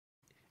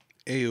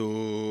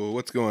Ayo,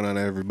 what's going on,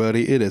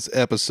 everybody? It is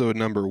episode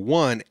number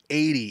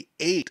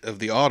 188 of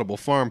the Audible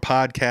Farm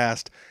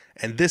Podcast,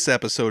 and this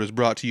episode is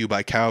brought to you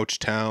by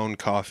Couchtown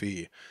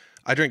Coffee.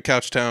 I drink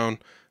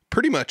Couchtown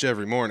pretty much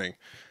every morning.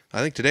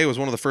 I think today was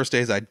one of the first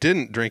days I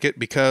didn't drink it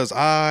because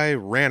I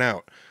ran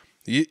out.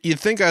 You'd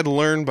think I'd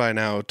learn by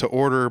now to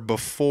order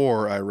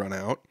before I run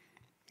out.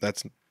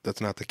 That's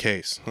not the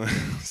case.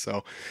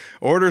 So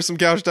order some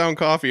Couchtown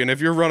coffee, and if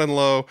you're running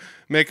low,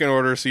 make an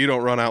order so you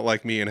don't run out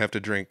like me and have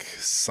to drink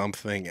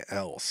something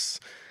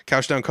else.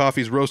 Couchtown coffee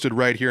is roasted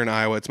right here in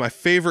Iowa. It's my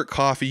favorite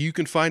coffee. You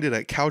can find it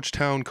at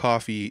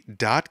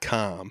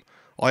couchtowncoffee.com.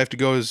 All you have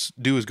to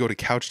do is go to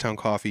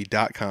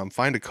couchtowncoffee.com,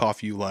 find a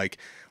coffee you like,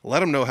 let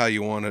them know how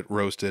you want it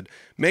roasted,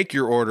 make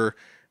your order,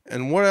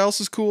 and what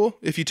else is cool?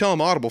 If you tell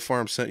them Audible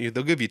Farm sent you,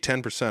 they'll give you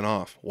 10%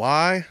 off.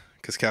 Why?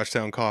 Because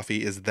Couchtown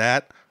coffee is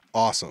that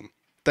awesome.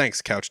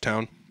 Thanks,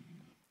 Couchtown.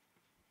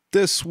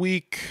 This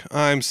week,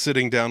 I'm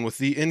sitting down with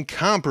the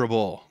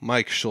incomparable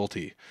Mike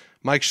Schulte.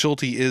 Mike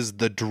Schulte is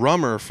the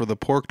drummer for the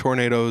Pork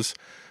Tornadoes,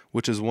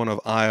 which is one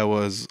of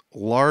Iowa's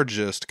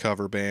largest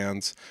cover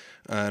bands.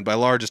 And by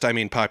largest, I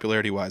mean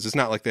popularity-wise. It's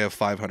not like they have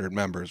 500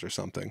 members or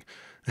something.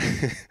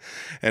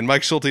 And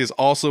Mike Schulte is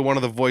also one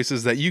of the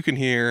voices that you can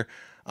hear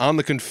on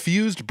the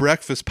Confused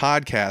Breakfast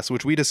podcast,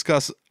 which we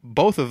discuss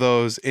both of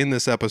those in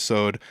this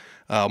episode.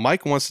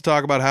 Mike wants to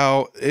talk about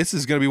how this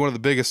is going to be one of the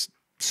biggest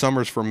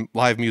summers for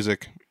live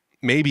music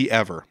maybe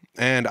ever.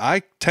 And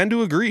I tend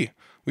to agree.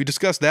 We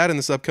discussed that in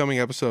this upcoming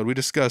episode. We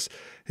discussed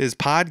his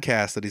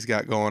podcast that he's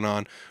got going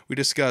on. We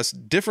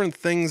discussed different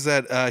things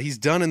that he's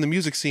done in the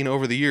music scene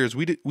over the years.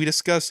 We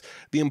discuss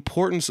the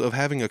importance of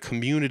having a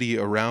community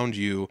around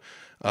you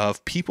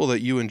of people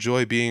that you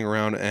enjoy being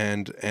around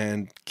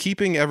and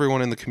keeping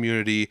everyone in the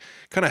community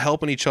kind of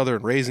helping each other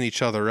and raising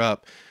each other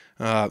up.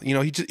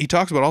 He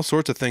talks about all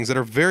sorts of things that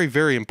are very,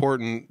 very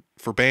important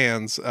for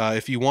bands.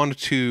 If you wanted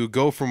to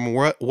go from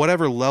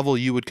whatever level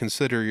you would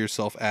consider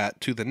yourself at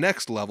to the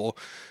next level,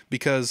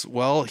 because,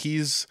 well,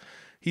 he's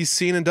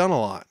seen and done a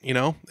lot,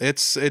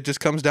 it just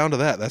comes down to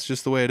that. That's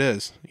just the way it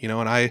is,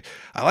 and I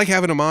like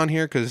having him on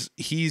here because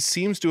he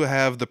seems to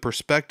have the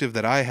perspective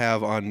that I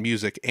have on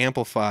music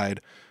amplified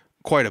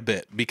quite a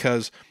bit,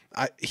 because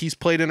he's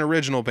played in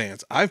original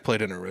bands. I've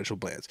played in original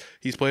bands.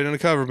 He's played in a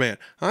cover band.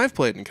 I've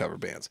played in cover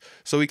bands.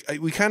 So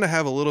we kind of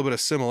have a little bit of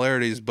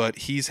similarities, but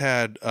he's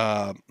had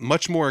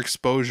much more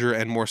exposure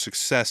and more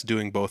success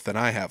doing both than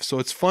I have. So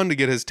it's fun to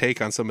get his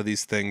take on some of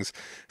these things.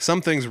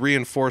 Some things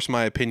reinforce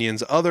my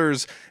opinions.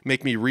 Others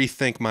make me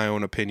rethink my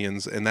own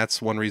opinions, and that's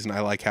one reason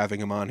I like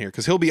having him on here,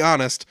 because he'll be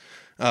honest.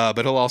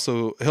 But he'll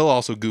also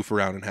goof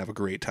around and have a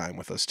great time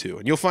with us too.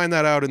 And you'll find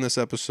that out in this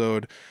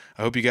episode.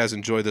 I hope you guys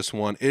enjoy this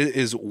one. It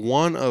is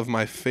one of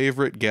my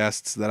favorite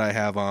guests that I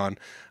have on.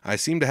 I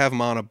seem to have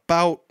him on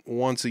about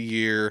once a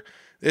year.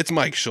 It's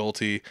Mike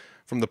Schulte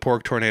from the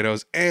Pork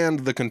Tornadoes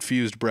and the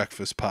Confused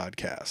Breakfast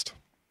podcast.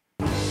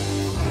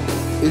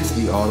 It's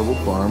the Audible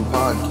Farm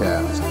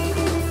Podcast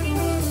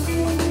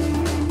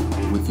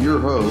with your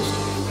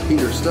host,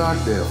 Peter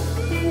Stockdale.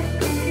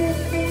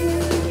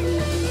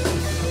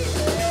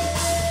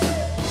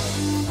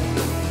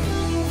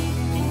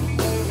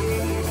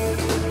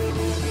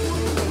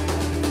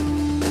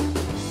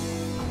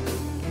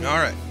 All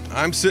right,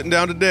 I'm sitting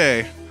down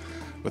today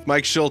with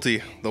Mike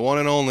Schulte, the one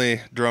and only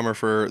drummer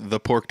for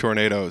the Pork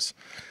Tornadoes.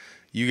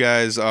 You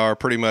guys are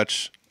pretty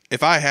much,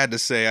 if I had to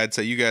say, I'd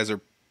say you guys are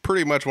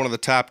pretty much one of the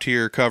top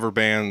tier cover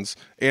bands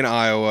in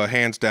Iowa,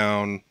 hands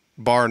down,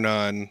 bar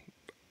none.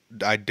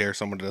 I dare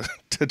someone to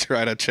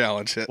try to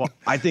challenge it. Well,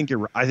 I think you're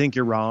wrong. I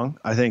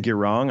think you're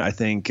wrong. I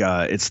think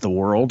it's the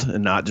world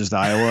and not just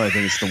Iowa. I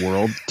think it's the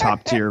world,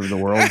 top tier of the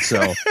world.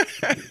 So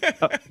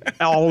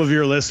all of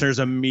your listeners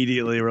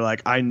immediately were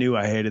like, I knew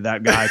I hated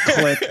that guy.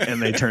 Click,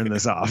 and they turned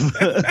this off.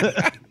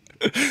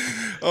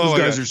 Those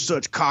guys are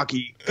such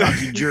cocky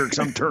jerks.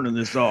 I'm turning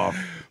this off.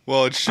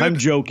 Well, I'm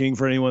joking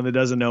for anyone that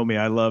doesn't know me.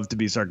 I love to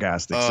be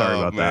sarcastic. Sorry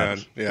about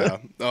that. Yeah.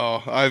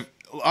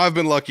 I've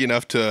been lucky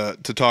enough to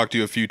talk to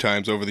you a few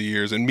times over the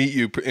years and meet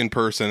you in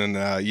person.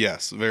 And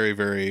yes, very,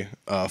 very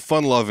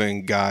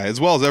fun-loving guy, as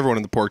well as everyone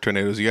in the Pork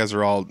Tornadoes. You guys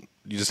are all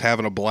just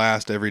having a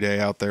blast every day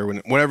out there.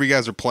 Whenever you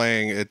guys are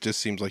playing, it just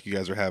seems like you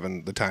guys are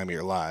having the time of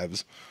your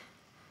lives.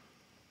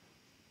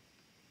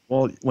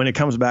 Well, when it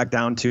comes back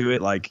down to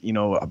it,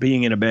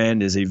 being in a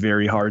band is a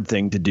very hard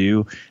thing to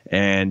do.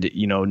 And,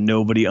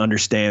 nobody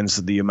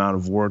understands the amount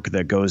of work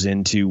that goes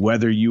into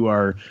whether you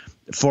are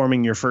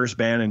forming your first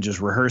band and just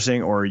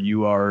rehearsing, or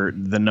you are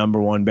the number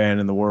one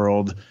band in the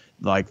world.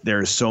 Like,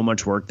 there's so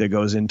much work that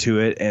goes into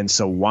it. And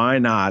so why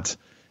not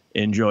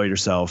enjoy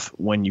yourself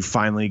when you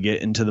finally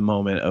get into the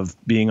moment of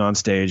being on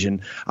stage? And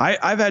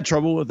I've had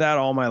trouble with that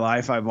all my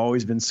life. I've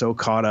always been so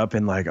caught up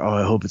in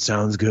I hope it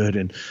sounds good.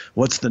 And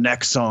what's the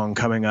next song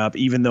coming up?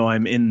 Even though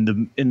I'm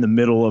in the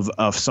middle of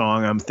a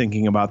song, I'm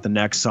thinking about the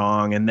next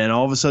song. And then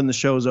all of a sudden the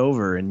show's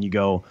over and you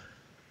go,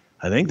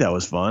 I think that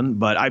was fun.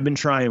 But I've been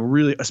trying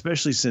really,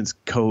 especially since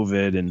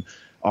COVID and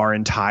our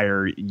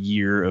entire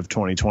year of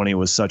 2020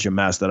 was such a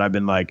mess, that I've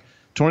been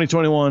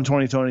 2021,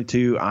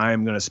 2022,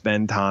 I'm going to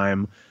spend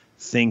time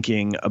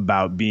thinking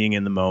about being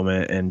in the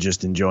moment and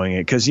just enjoying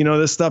it. Cause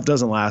this stuff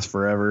doesn't last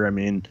forever. I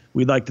mean,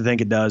 we'd like to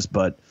think it does,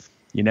 but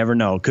you never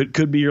know.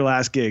 Could be your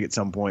last gig at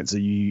some point. So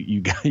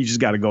you just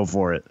got to go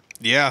for it.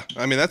 Yeah,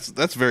 I mean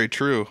that's very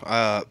true.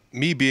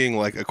 Me being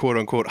like a quote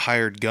unquote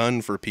hired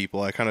gun for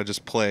people, I kind of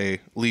just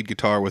play lead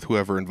guitar with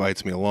whoever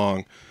invites me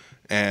along,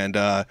 and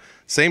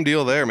same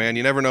deal there, man.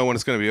 You never know when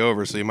it's going to be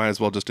over, so you might as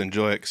well just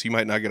enjoy it because you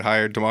might not get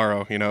hired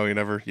tomorrow. You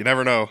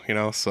never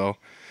know. So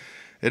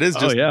it is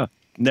just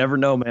never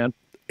know, man.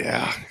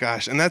 Yeah,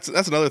 gosh, and that's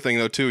another thing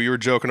though too. You were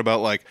joking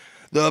about like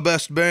the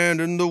best band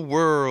in the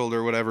world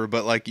or whatever,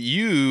 but like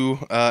you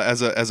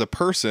as a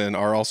person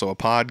are also a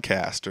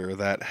podcaster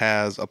that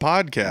has a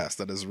podcast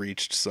that has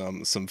reached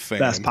some fame.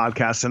 Best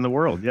podcast in the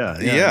world. Yeah,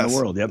 yes. In the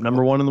world. Yep,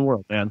 number one in the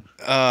world, man.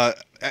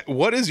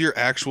 What is your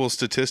actual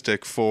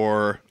statistic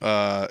for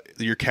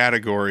your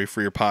category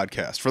for your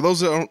podcast? For those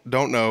that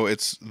don't know,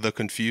 it's The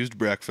Confused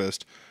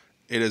Breakfast.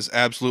 It is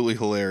absolutely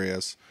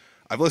hilarious.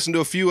 I've listened to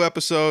a few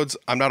episodes.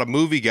 I'm not a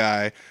movie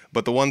guy,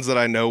 but the ones that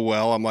I know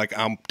well, I'm like,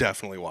 I'm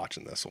definitely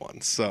watching this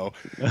one. So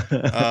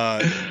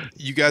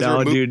you guys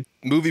are a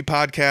movie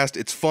podcast.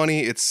 It's funny.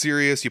 It's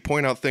serious. You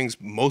point out things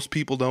most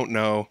people don't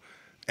know,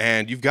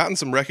 and you've gotten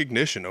some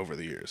recognition over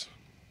the years.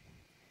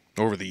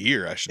 Over the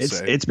year, I should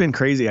say. It's been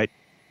crazy.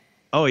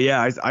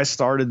 I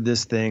started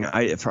this thing.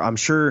 I'm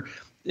sure.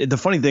 The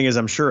funny thing is,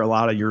 I'm sure a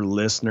lot of your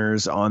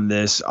listeners on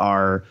this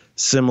are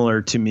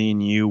similar to me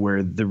and you,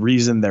 where the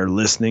reason they're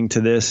listening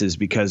to this is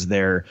because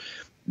they're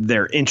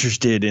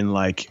interested in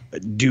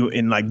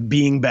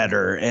being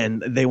better,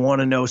 and they want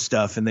to know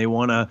stuff, and they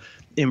want to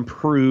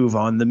improve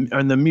on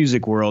the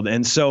music world.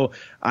 And so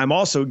I'm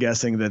also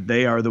guessing that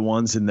they are the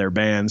ones in their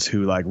bands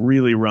who like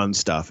really run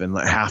stuff and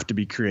have to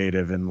be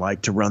creative and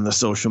like to run the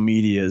social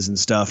medias and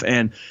stuff.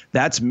 And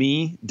that's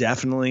me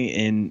definitely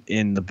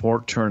in the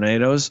Pork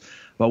Tornadoes.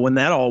 But when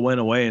that all went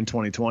away in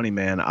 2020,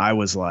 man, I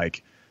was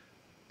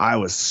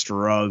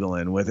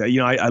struggling with it.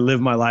 I live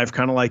my life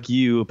kind of like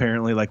you,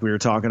 apparently, like we were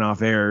talking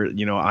off air.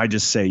 I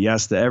just say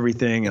yes to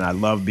everything, and I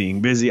love being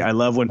busy. I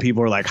love when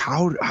people are like,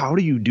 how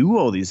do you do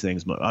all these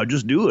things? But I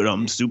just do it.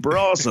 I'm super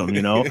awesome,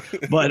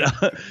 But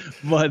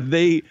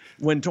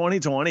when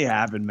 2020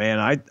 happened,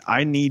 man,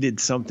 I needed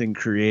something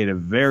creative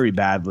very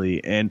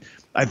badly. And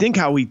I think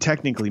how we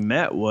technically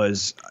met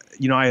was,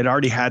 I had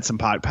already had some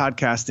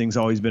podcasting's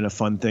always been a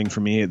fun thing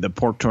for me. The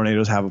Pork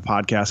Tornadoes have a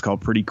podcast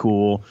called Pretty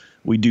Cool.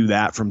 We do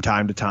that from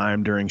time to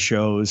time during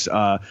shows.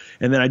 And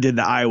then I did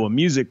the Iowa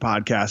Music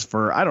podcast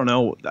for, I don't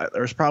know,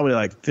 there's probably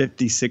like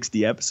 50,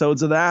 60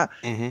 episodes of that.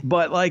 Mm-hmm.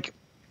 But like,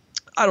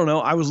 I don't know,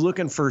 I was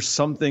looking for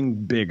something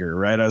bigger,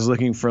 right? I was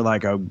looking for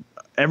like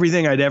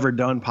everything I'd ever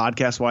done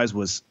podcast wise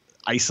was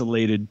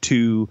isolated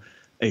to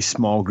a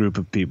small group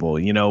of people,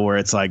 where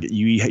it's like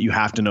you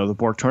have to know the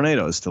Pork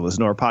Tornadoes to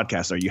listen to our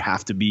podcast, or you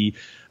have to be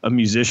a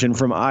musician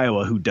from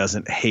Iowa who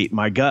doesn't hate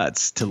my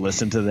guts to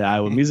listen to the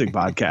Iowa Music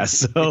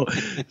podcast.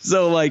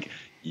 So like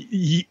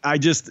I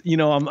just,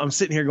 I'm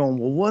sitting here going,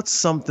 well, what's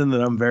something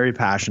that I'm very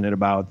passionate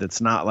about that's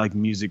not like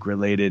music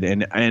related?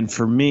 And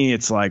for me,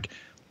 it's like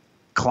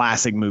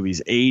classic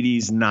movies,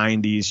 80s,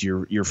 90s,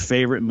 your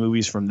favorite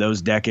movies from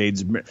those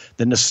decades.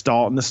 The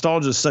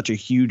nostalgia is such a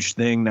huge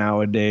thing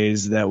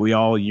nowadays that we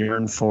all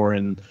yearn for,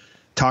 and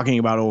talking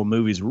about old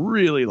movies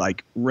really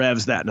like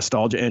revs that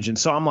nostalgia engine.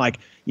 So I'm like,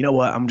 you know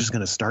what? I'm just going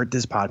to start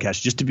this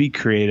podcast just to be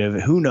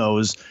creative. Who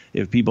knows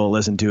if people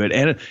listen to it?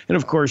 And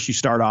of course you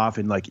start off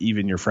and like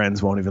even your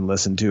friends won't even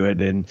listen to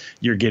it, and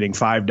you're getting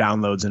 5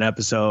 downloads an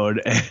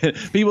episode. And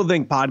people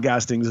think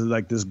podcasting is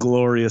like this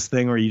glorious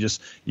thing where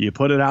you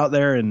put it out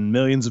there and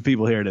millions of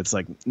people hear it. It's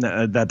like,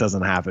 nah, that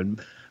doesn't happen.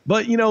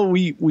 But,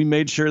 we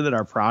made sure that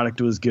our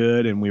product was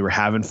good and we were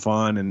having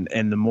fun.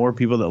 And the more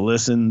people that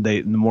listened,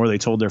 the more they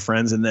told their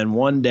friends. And then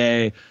one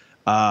day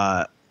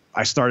I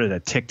started a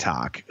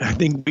TikTok. I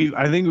think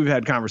we've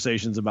had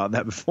conversations about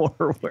that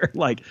before where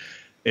like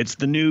it's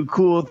the new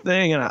cool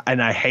thing. And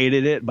I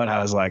hated it, but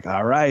I was like,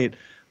 all right,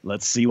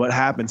 let's see what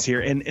happens here.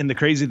 And the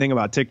crazy thing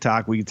about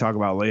TikTok we can talk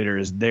about later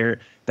is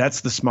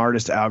that's the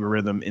smartest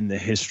algorithm in the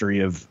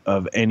history of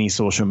any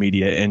social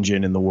media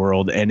engine in the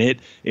world. And it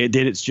did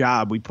its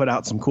job. We put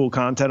out some cool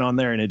content on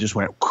there and it just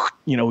went,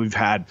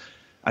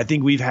 I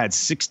think we've had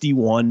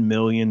 61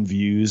 million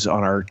views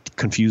on our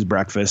Confused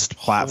Breakfast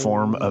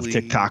platform of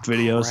TikTok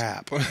videos.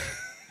 Crap.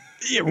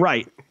 Yeah,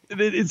 right.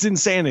 It's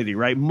insanity,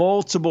 right?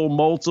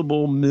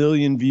 Multiple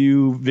million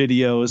view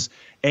videos.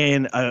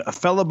 And a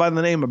fellow by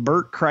the name of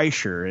Bert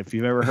Kreischer, if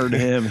you've ever heard of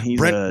him,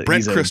 he's a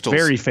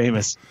very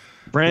famous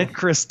Brent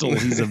Crystal.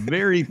 He's a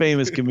very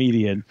famous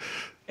comedian,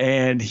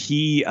 and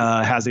he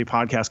has a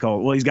podcast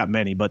called, well, he's got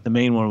many, but the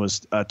main one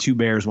was Two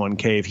Bears, One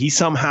Cave. He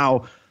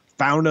somehow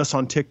found us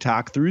on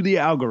TikTok through the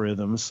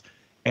algorithms,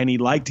 and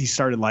he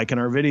started liking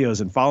our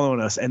videos and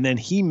following us. And then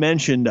he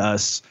mentioned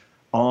us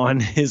on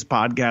his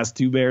podcast,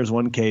 Two Bears,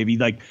 One Cave. He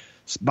like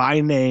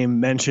by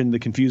name mentioned the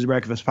Confused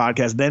Breakfast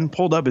podcast, then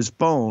pulled up his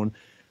phone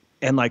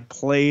and like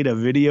played a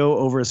video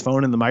over his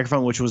phone in the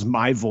microphone, which was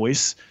my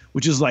voice,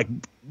 which is like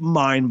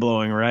mind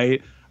blowing,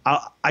 right?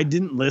 I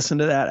didn't listen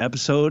to that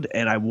episode,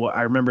 and I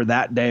remember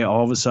that day,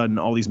 all of a sudden,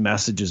 all these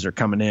messages are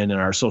coming in, and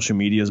our social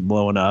media is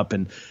blowing up,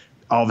 and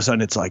all of a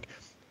sudden, it's like,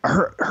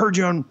 I heard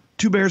you on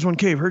Two Bears, One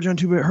Cave, heard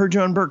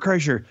you on Bert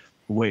Kreischer.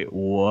 Wait,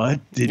 what?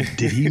 Did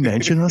he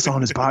mention us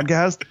on his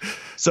podcast?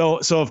 So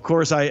of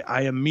course,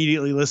 I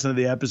immediately listen to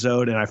the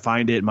episode, and I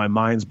find it, my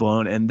mind's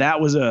blown, and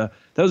that was a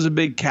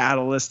big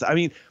catalyst. I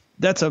mean,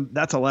 that's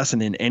a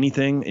lesson in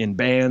anything, in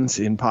bands,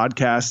 in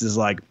podcasts, is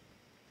like,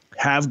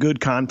 have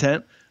good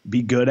content,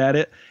 be good at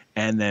it,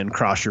 and then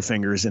cross your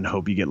fingers and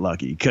hope you get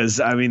lucky. Because,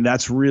 I mean,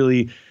 that's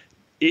really,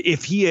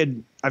 if he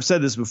had, I've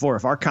said this before,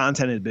 if our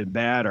content had been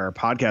bad or our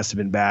podcast had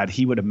been bad,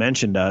 he would have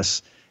mentioned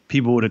us,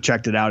 people would have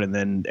checked it out and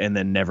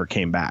then never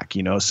came back,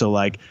 you know? So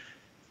like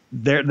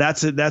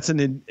that's a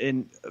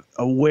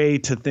way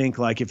to think,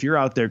 like, if you're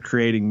out there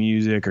creating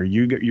music or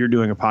you're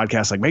doing a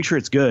podcast, like, make sure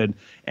it's good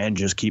and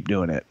just keep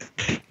doing it.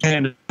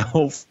 And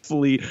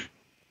hopefully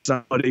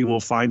somebody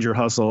will find your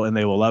hustle and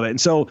they will love it. And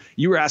so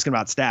you were asking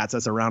about stats.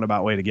 That's a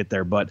roundabout way to get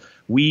there. But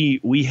we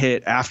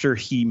hit, after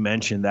he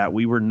mentioned that,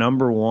 we were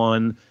number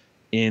one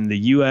in the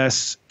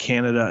US,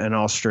 Canada, and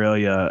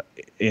Australia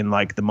in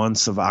like the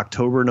months of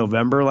October,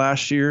 November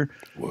last year,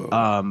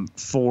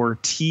 for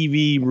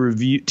TV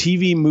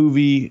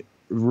movie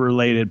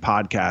related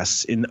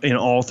podcasts in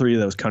all three of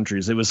those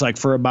countries. It was like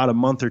for about a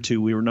month or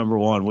two, we were number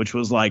one, which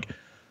was like,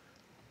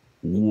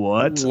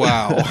 what?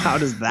 Wow. How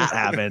does that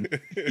happen?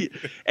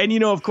 And, you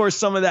know, of course,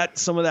 some of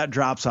that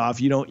drops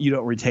off. You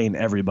don't retain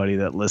everybody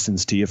that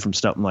listens to you from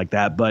something like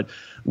that, but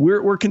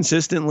we're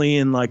consistently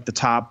in like the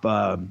top,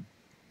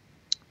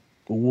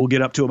 we'll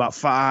get up to about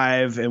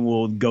 5 and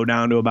we'll go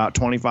down to about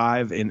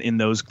 25 in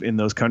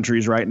those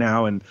countries right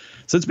now. And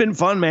so it's been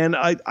fun, man.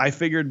 I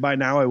figured by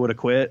now I would have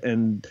quit,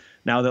 and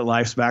now that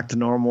life's back to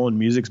normal and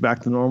music's back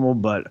to normal,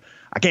 but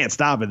I can't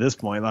stop at this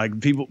point. Like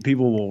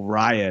people will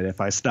riot if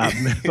I stop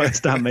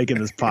making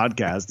this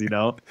podcast, you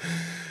know?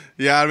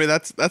 Yeah. I mean,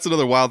 that's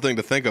another wild thing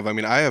to think of. I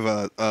mean, I have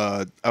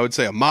I would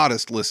say a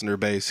modest listener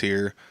base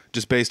here,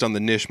 just based on the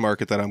niche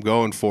market that I'm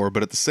going for.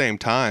 But at the same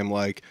time,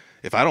 like,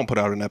 if I don't put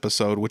out an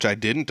episode, which I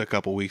didn't a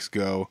couple weeks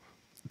ago,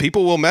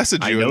 people will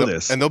message you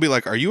and they'll be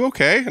like, "Are you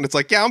okay?" And it's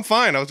like, "Yeah, I'm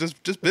fine. I was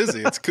just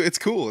busy. It's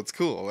cool. It's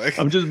cool. Like,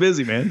 I'm just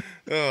busy, man."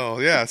 Oh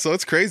yeah, so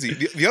it's crazy.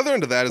 The other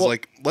end of that is,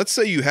 like, let's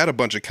say you had a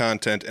bunch of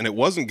content and it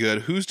wasn't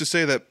good. Who's to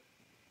say that,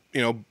 you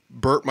know,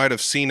 Bert might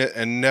have seen it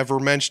and never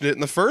mentioned it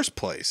in the first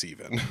place,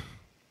 even?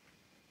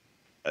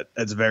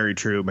 That's very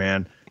true,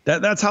 man.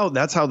 That's how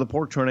the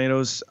Pork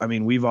Tornadoes. I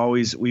mean, we've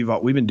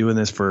been doing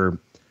this for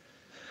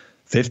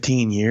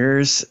 15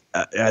 years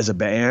as a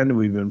band.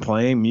 We've been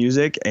playing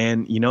music,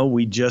 and, you know,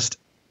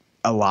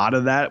 a lot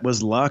of that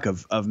was luck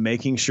of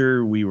making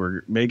sure we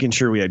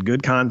had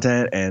good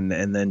content, and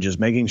then just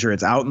making sure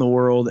it's out in the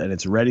world and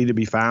it's ready to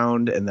be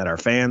found and that our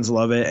fans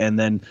love it. And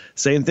then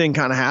same thing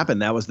kind of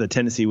happened. That was the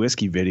Tennessee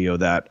Whiskey video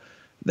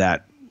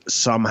that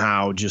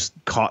somehow just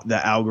caught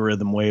the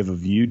algorithm wave of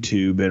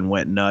YouTube and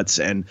went nuts.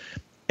 And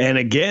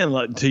again,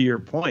 like, to your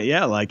point,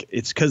 yeah, like,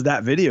 it's because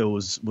that video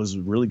was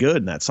really good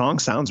and that song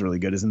sounds really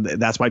good, and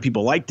that's why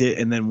people liked it.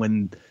 And then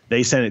when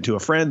they sent it to a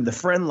friend, the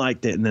friend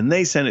liked it, and then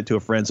they sent it to a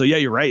friend. So yeah,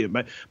 you're right.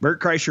 But Bert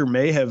Kreischer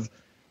may have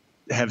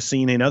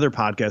seen another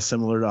podcast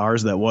similar to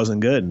ours that wasn't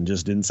good and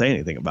just didn't say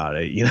anything about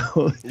it. You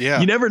know, yeah,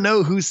 you never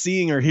know who's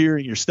seeing or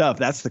hearing your stuff.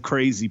 That's the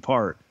crazy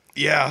part.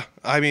 Yeah,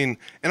 I mean,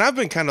 and I've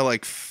been kind of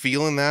like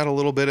feeling that a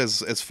little bit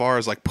as far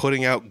as like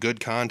putting out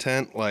good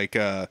content, like.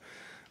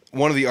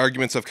 One of the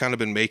arguments I've kind of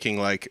been making,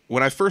 like,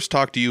 when I first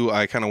talked to you,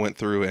 I kind of went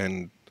through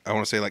and I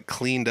want to say, like,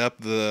 cleaned up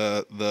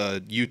the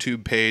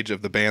YouTube page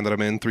of the band that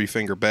I'm in, Three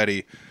Finger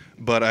Betty.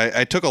 But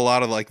I took a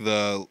lot of, like,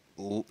 the,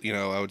 you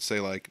know, I would say,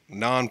 like,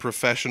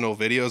 non-professional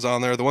videos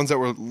on there, the ones that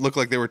looked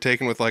like they were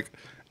taken with, like,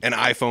 an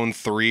iPhone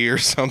 3 or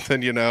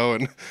something, you know,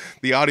 and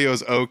the audio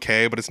is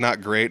okay, but it's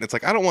not great. And it's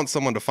like, I don't want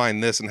someone to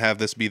find this and have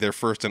this be their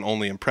first and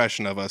only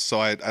impression of us.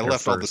 So I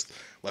left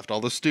all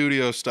the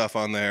studio stuff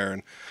on there,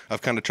 and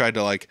I've kind of tried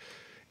to, like,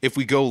 if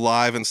we go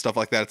live and stuff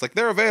like that, it's like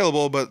they're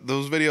available, but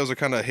those videos are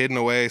kind of hidden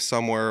away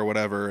somewhere or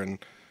whatever. And,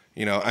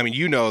 you know, I mean,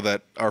 you know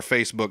that our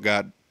Facebook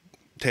got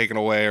taken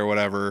away or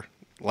whatever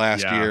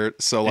last year.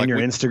 So, like, and your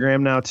Instagram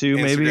now too,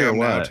 maybe, or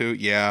what? Now too.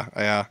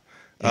 Yeah.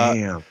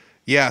 Damn.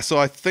 Yeah. So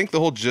I think the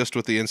whole gist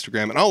with the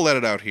Instagram, and I'll let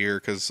it out here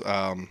because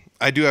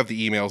I do have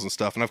the emails and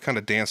stuff, and I've kind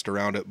of danced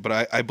around it.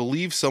 But I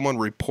believe someone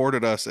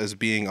reported us as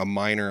being a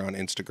minor on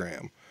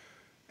Instagram,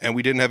 and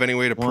we didn't have any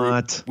way to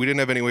prove. We didn't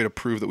have any way to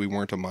prove that we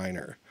weren't a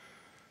minor.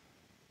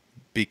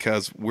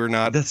 Because we're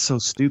not. That's so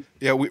stupid.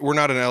 Yeah, we're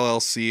not an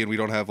LLC, and we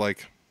don't have,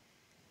 like,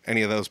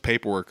 any of those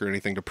paperwork or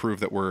anything to prove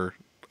that we're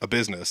a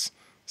business.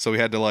 So we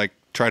had to, like,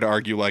 try to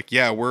argue, like,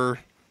 yeah, we're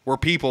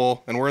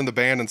people and we're in the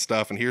band and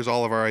stuff, and here's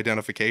all of our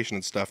identification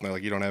and stuff. And they're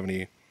like, you don't have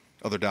any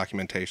other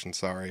documentation.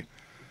 Sorry.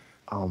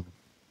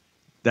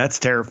 That's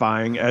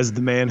terrifying. As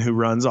the man who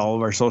runs all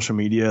of our social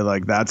media,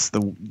 like,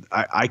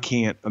 I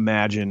can't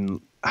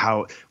imagine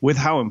how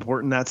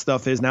important that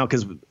stuff is now,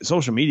 because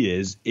social media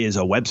is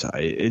a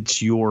website.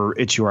 It's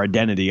your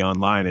identity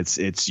online.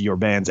 It's your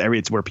band's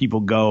it's where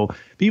people go.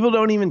 People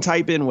don't even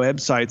type in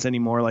websites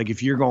anymore. Like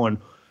if you're going,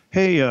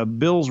 hey,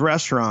 Bill's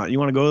Restaurant, you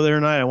want to go there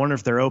tonight? I wonder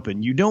if they're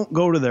open. You don't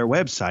go to their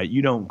website.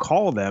 You don't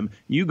call them.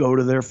 You go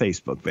to their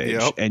Facebook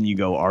page and you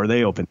go, are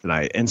they open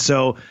tonight? And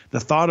so the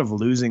thought of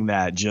losing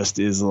that just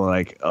is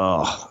like,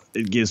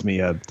 it gives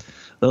me I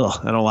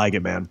don't like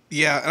it, man.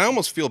 Yeah, and I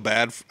almost feel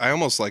bad. I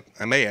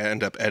may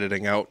end up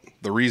editing out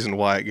the reason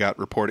why it got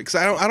reported, because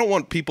I don't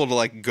want people to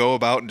like go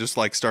about and just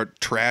like start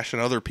trashing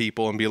other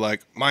people and be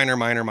like minor,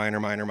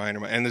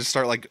 and just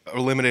start like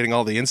eliminating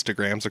all the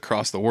Instagrams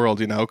across the world,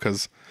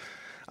 because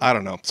I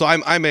don't know. So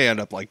I may end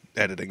up like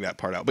editing that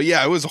part out. But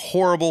yeah, it was a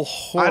horrible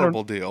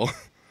deal.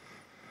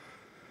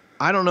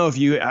 I don't know if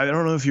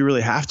you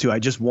really have to. I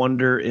just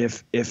wonder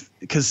if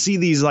because see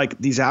these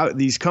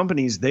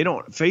companies, they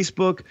don't,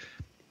 Facebook,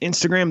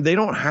 Instagram, they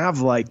don't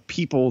have like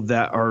people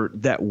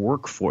that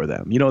work for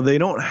them. They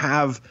don't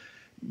have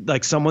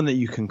like someone that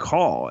you can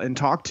call and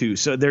talk to.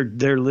 So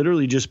they're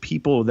literally just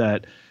people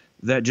that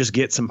just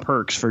get some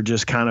perks for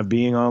just kind of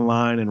being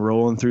online and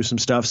rolling through some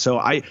stuff. So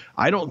I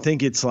don't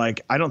think it's like,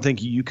 I don't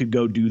think you could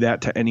go do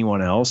that to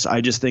anyone else.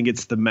 I just think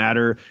it's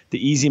the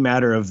easy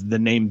matter of the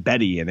name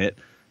Betty in it.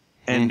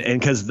 And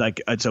because like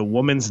it's a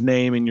woman's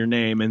name in your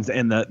name, and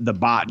the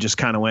bot just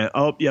kind of went,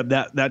 oh yeah,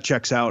 that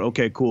checks out.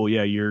 Okay, cool.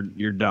 Yeah,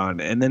 you're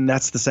done. And then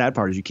that's the sad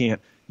part, is you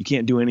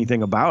can't do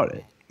anything about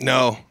it.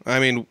 No,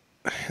 I mean,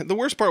 the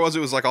worst part was it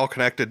was like all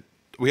connected.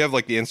 We have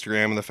like the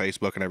Instagram and the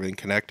Facebook and everything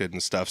connected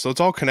and stuff. So it's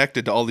all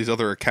connected to all these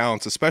other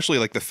accounts, especially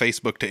like the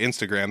Facebook to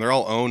Instagram. They're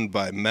all owned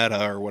by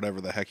Meta or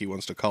whatever the heck he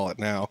wants to call it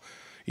now.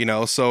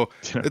 So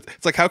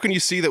it's like, how can you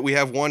see that we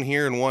have one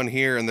here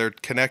and they're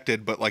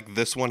connected, but like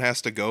this one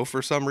has to go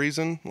for some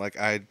reason? Like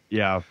I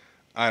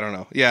don't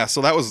know. Yeah.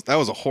 So that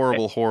was a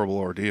horrible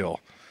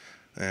ordeal.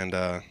 And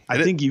I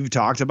think you've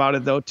talked about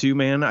it though too,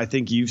 man. I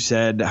think you've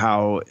said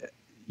how,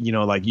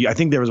 I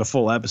think there was a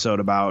full episode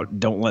about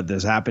don't let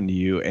this happen to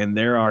you. And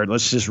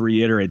let's just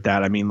reiterate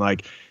that. I mean,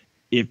 like,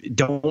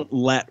 don't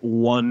let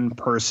one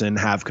person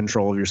have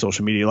control of your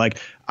social media. Like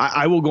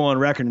I will go on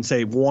record and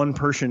say one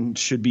person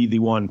should be the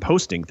one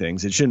posting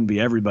things. It shouldn't be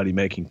everybody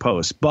making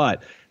posts.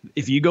 But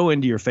if you go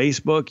into your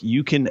Facebook,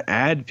 you can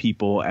add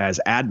people as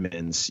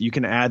admins. You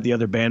can add the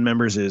other band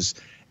members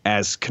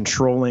as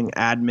controlling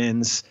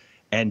admins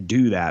and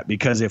do that.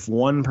 Because if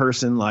one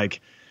person like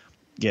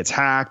gets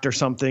hacked or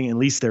something, at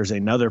least there's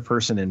another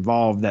person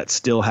involved that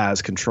still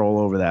has control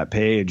over that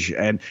page.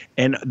 And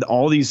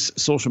all these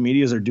social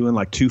medias are doing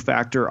like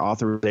 2-factor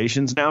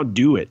authorizations now.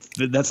 Do it.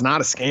 That's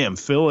not a scam.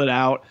 Fill it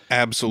out.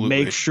 Absolutely.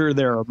 Make sure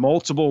there are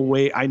multiple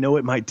ways. I know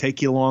it might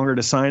take you longer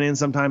to sign in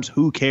sometimes.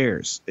 Who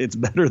cares? It's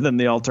better than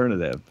the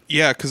alternative.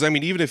 Yeah, because I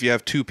mean, even if you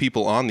have 2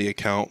 people on the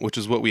account, which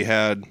is what we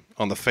had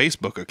on the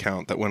Facebook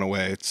account that went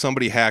away,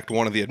 somebody hacked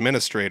one of the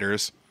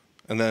administrators,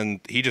 and then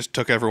he just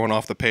took everyone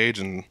off the page,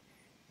 and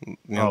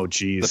oh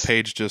geez, the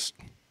page just,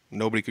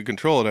 nobody could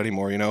control it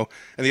anymore, And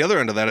the other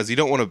end of that is you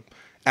don't want to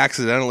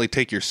accidentally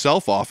take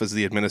yourself off as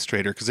the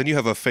administrator, because then you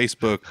have a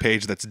Facebook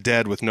page that's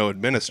dead with no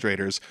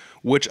administrators,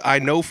 which I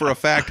know for a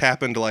fact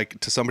happened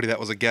to somebody that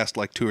was a guest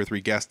like 2 or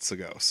 3 guests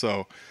ago.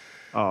 So,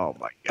 oh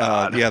my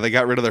God. Yeah, they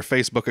got rid of their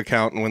Facebook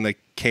account, and when they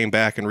came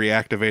back and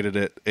reactivated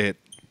it, it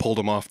pulled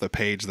them off the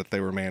page that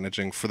they were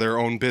managing for their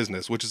own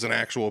business, which is an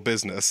actual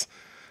business,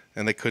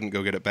 and they couldn't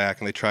go get it back,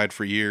 and they tried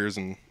for years,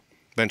 and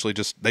eventually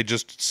they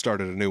just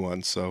started a new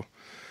one. So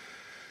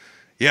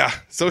yeah,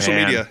 social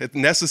media, it's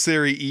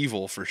necessary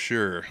evil for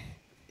sure.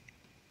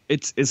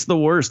 It's the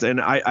worst. And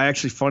I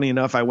actually, funny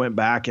enough, I went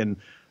back, and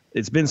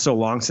it's been so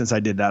long since I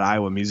did that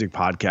Iowa music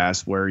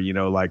podcast where,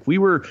 like we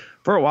were,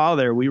 for a while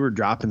there, we were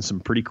dropping some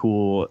pretty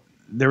cool,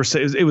 there was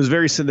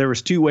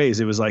 2 ways.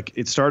 It was like,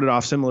 it started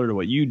off similar to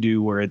what you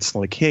do, where it's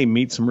like, hey,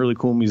 meet some really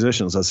cool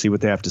musicians. Let's see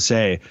what they have to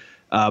say.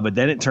 But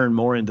then it turned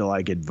more into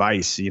like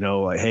advice,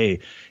 like, hey,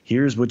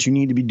 here's what you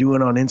need to be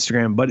doing on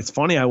Instagram. But it's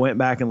funny, I went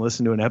back and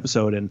listened to an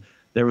episode, and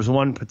there was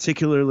one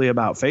particularly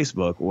about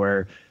Facebook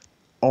where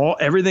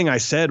everything I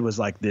said was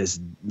like this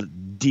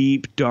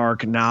deep,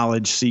 dark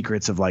knowledge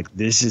secrets of like,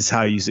 this is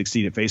how you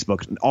succeed at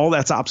Facebook. All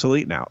that's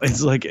obsolete now.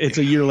 It's like, it's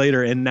a year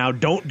later, and now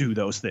don't do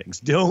those things.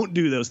 Don't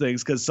do those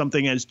things because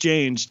something has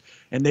changed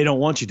and they don't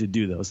want you to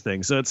do those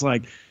things. So it's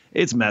like,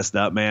 it's messed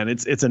up, man.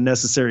 It's a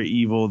necessary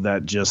evil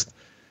that just,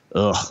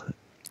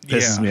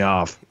 pisses me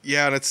off.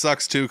 Yeah, and it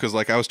sucks too, because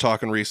like I was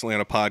talking recently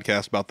on a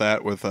podcast about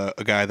that with a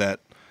guy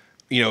that,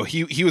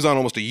 he was on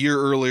almost a year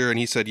earlier, and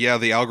he said, yeah,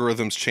 the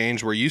algorithms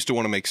changed where you used to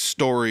want to make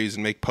stories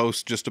and make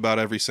posts just about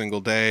every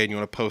single day, and you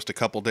want to post a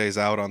couple days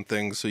out on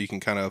things so you can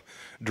kind of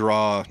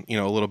draw, a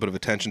little bit of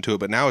attention to it.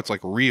 But now it's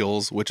like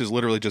Reels, which is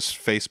literally just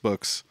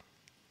Facebook's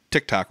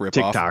TikTok ripoff.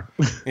 TikTok.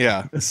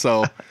 Yeah.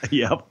 So,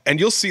 yep. And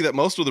you'll see that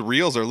most of the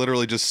Reels are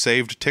literally just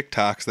saved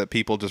TikToks that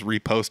people just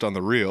repost on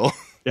the Reel.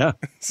 Yeah.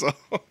 So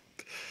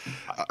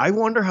I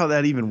wonder how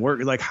that even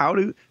works. Like, how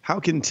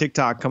can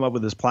TikTok come up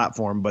with this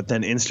platform, but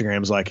then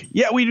Instagram's like,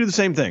 yeah, we do the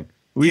same thing.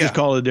 We just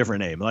call it a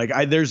different name. Like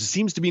there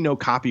seems to be no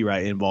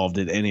copyright involved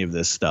in any of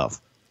this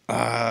stuff.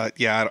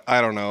 Yeah,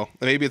 I don't know.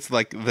 Maybe it's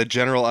like the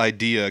general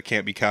idea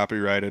can't be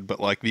copyrighted, but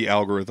like the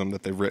algorithm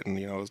that they've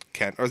written,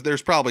 can't. Or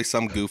there's probably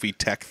some goofy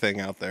tech thing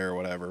out there or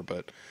whatever.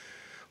 But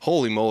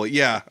holy moly,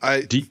 yeah.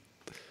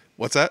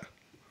 What's that?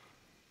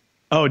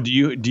 Oh, do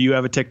you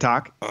have a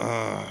TikTok?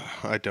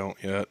 I don't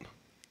yet.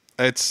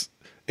 It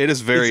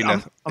is very.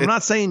 I'm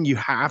not saying you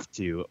have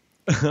to.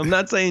 I'm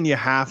not saying you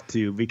have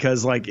to,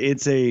 because like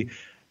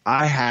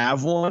I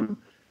have one.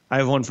 I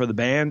have one for the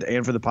band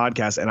and for the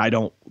podcast, and I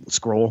don't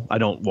scroll. I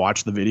don't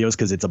watch the videos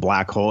because it's a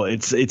black hole.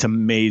 It's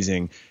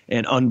amazing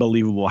and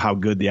unbelievable how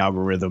good the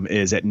algorithm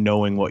is at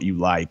knowing what you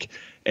like.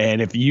 And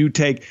if you're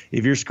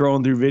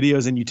scrolling through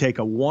videos and you take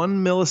a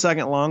 1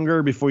 millisecond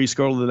longer before you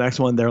scroll to the next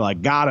one, they're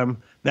like, got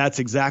him. That's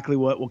exactly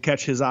what will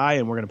catch his eye,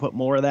 and we're going to put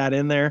more of that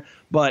in there.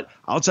 But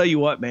I'll tell you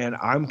what, man,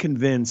 I'm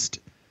convinced,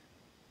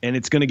 and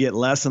it's going to get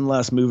less and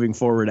less moving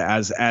forward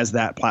as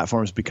that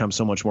platform's become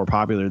so much more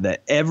popular,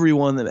 that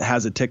everyone that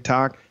has a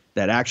TikTok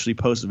that actually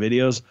posts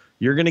videos,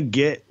 you're going to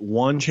get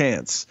one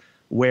chance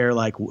where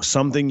like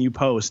something you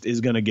post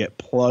is going to get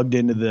plugged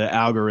into the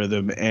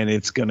algorithm and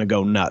it's going to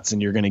go nuts,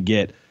 and you're going to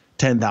get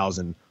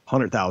 10,000,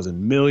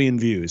 100,000, million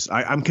views.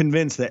 I'm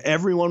convinced that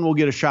everyone will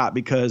get a shot,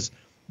 because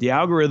the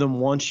algorithm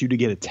wants you to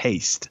get a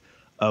taste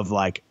of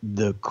like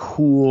the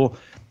cool,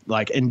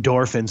 like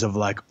endorphins of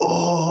like,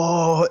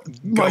 oh,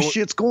 my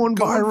shit's going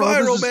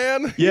viral,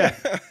 man. Yeah.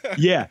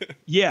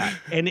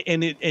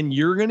 And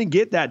you're going to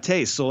get that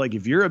taste. So like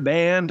if you're a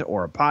band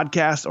or a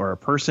podcast or a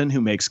person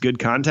who makes good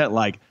content,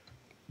 like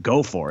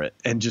go for it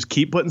and just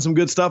keep putting some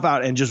good stuff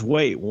out and just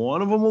wait.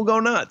 One of them will go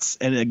nuts.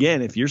 And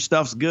again, if your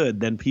stuff's good,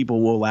 then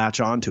people will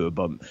latch onto it.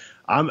 But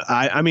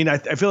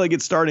I feel like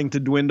it's starting to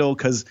dwindle,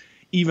 because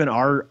even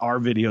our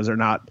videos are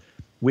not.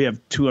 We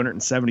have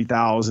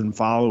 270,000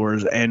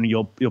 followers, and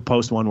you'll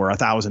post one where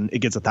it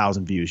gets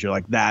 1,000 views. You're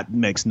like, that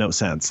makes no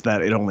sense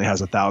that it only has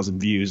 1,000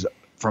 views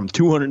from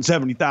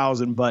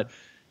 270,000. But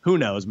who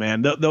knows,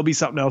 man? There'll be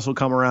something else will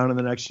come around in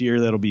the next year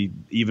that'll be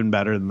even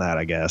better than that,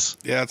 I guess.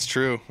 Yeah, that's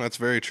true. That's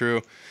very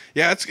true.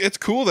 Yeah, it's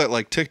cool that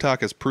like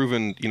TikTok has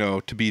proven,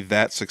 to be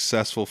that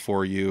successful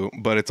for you,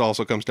 but it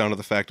also comes down to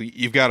the fact that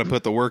you've got to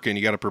put the work in.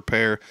 You got to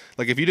prepare.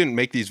 Like if you didn't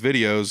make these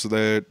videos,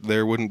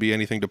 there wouldn't be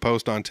anything to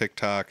post on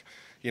TikTok.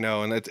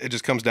 And it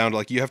just comes down to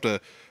like you have to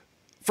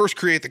first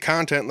create the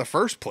content in the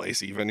first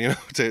place, even,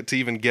 to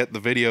even get the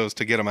videos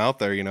to get them out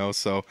there,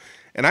 So,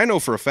 and I know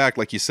for a fact,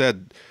 like you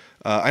said,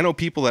 I know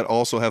people that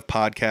also have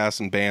podcasts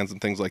and bands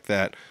and things like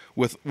that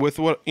with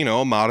what,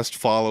 a modest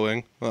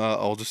following.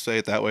 I'll just say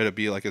it that way to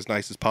be like as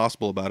nice as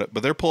possible about it.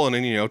 But they're pulling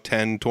in,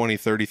 10, 20,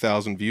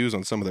 30,000 views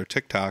on some of their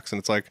TikToks. And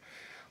it's like,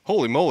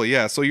 holy moly.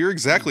 Yeah. So you're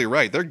exactly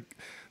right.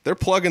 They're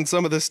plugging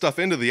some of this stuff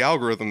into the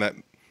algorithm that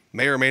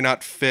may or may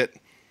not fit.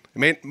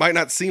 It might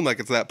not seem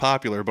like it's that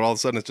popular, but all of a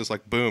sudden it's just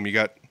like, boom, you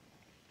got,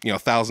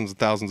 thousands and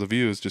thousands of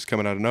views just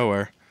coming out of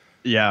nowhere.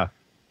 Yeah.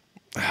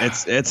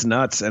 It's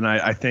nuts. And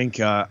I think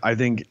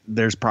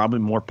there's probably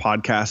more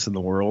podcasts in the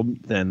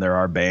world than there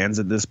are bands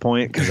at this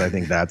point, because I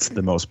think that's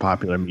the most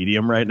popular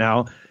medium right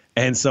now.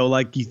 And so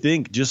like you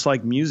think, just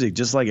like music,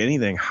 just like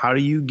anything, how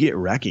do you get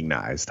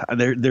recognized?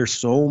 There's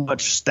so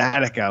much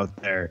static out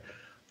there.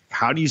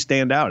 How do you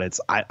stand out?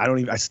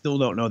 I still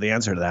don't know the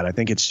answer to that. I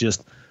think it's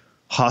just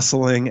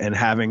hustling and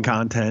having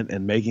content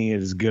and making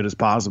it as good as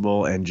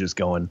possible and just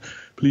going,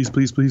 please,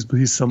 please, please,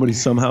 please, somebody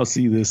somehow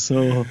see this.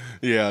 So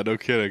yeah, no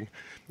kidding.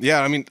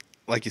 Yeah, I mean,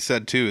 like you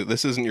said too,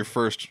 this isn't your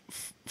first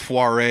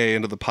foray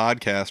into the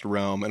podcast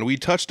realm, and we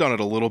touched on it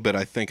a little bit,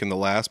 I think, in the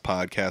last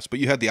podcast. But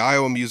you had the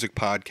Iowa Music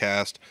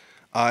Podcast.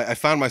 I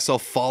found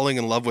myself falling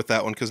in love with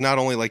that one because not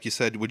only, like you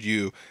said, would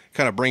you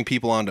kind of bring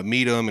people on to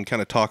meet them and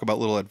kind of talk about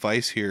little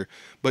advice here,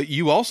 but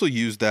you also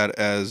use that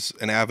as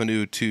an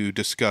avenue to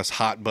discuss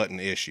hot button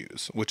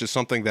issues, which is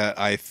something that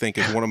I think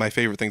is one of my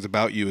favorite things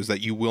about you, is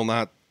that you will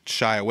not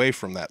shy away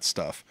from that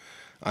stuff.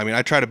 I mean,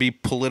 I try to be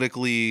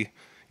politically,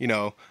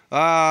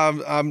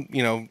 I'm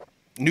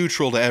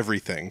neutral to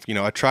everything.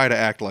 I try to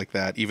act like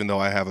that, even though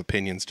I have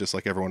opinions just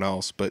like everyone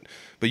else. But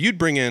you'd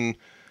bring in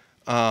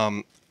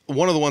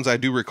one of the ones I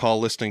do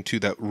recall listening to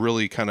that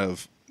really kind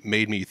of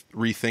made me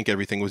rethink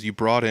everything was you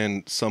brought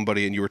in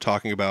somebody and you were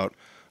talking about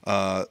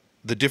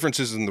the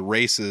differences in the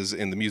races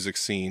in the music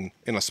scene,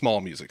 in a small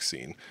music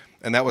scene.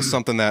 And that was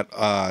something that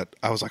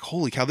I was like,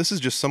 holy cow, this is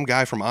just some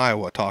guy from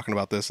Iowa talking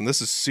about this, and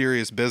this is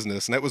serious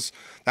business. And that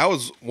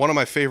was one of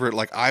my favorite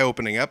like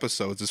eye-opening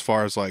episodes, as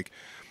far as like,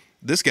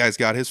 this guy's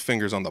got his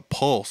fingers on the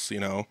pulse,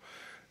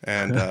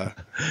 And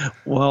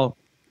well,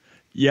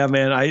 yeah,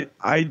 man,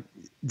 I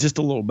just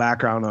a little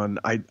background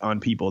on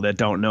people that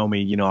don't know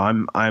me.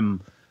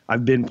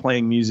 I've been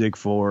playing music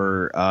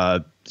for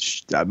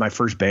my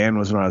first band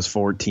was when I was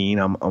 14.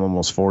 I'm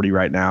almost 40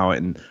 right now,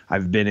 and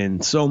I've been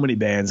in so many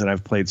bands and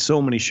I've played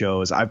so many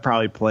shows. I've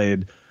probably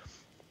played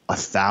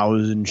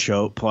 1,000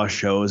 plus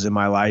shows in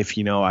my life.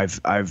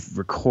 I've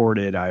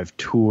recorded, I've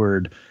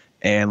toured,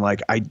 and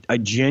like I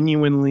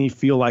genuinely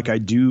feel like I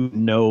do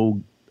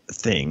know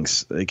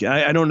things. Like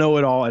I don't know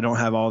it all. I don't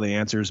have all the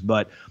answers,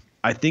 but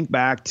I think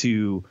back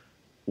to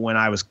when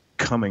I was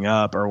coming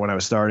up or when I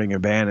was starting a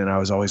band, and I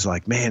was always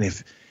like, man,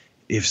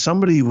 if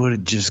somebody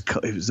would just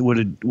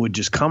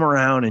come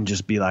around and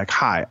just be like,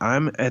 hi,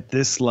 I'm at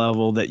this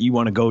level that you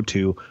want to go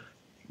to,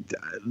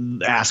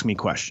 ask me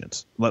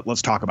questions.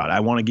 Let's talk about it.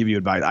 I want to give you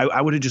advice. I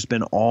would have just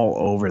been all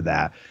over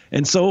that.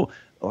 And so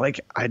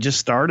like, I just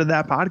started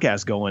that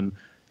podcast going,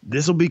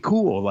 this will be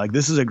cool. Like,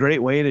 this is a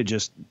great way to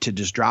just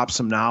drop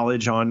some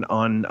knowledge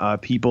on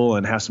people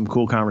and have some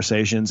cool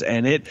conversations.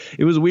 And it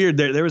was weird.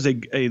 There was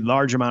a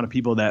large amount of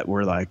people that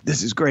were like,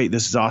 this is great,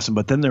 this is awesome.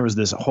 But then there was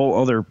this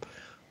whole other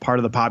part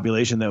of the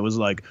population that was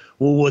like,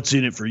 well, what's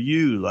in it for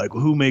you? Like,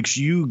 who makes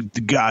you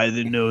the guy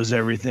that knows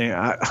everything?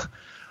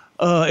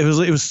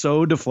 It was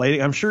so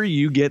deflating. I'm sure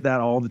you get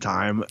that all the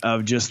time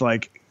of just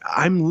like,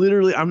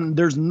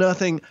 there's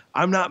nothing,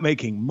 I'm not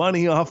making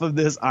money off of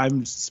this.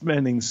 I'm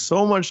spending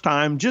so much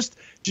time just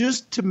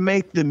to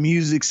make the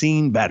music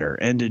scene better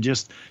and to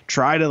just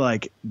try to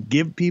like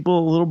give people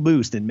a little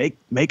boost and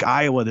make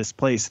Iowa this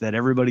place that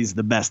everybody's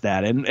the best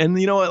at. And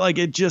you know what, like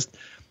it just,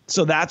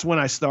 so that's when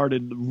I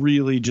started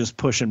really just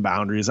pushing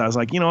boundaries. I was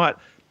like, you know what,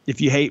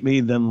 if you hate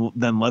me, then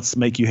let's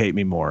make you hate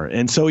me more.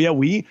 And so, yeah,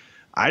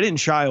 I didn't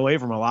shy away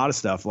from a lot of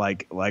stuff.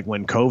 Like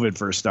when COVID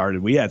first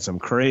started, we had some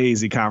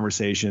crazy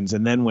conversations.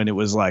 And then when it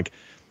was like,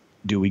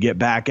 do we get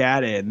back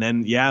at it? And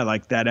then, yeah,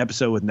 like that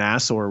episode with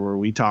Nassor where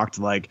we talked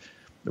like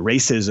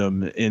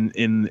racism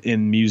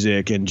in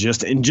music and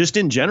just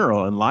in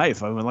general in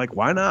life. I mean, like,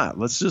 why not?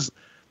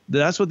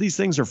 That's what these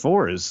things are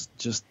for, is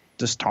just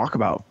talk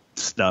about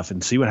stuff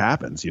and see what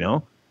happens, you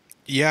know?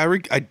 Yeah,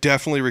 I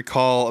definitely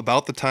recall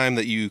about the time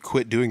that you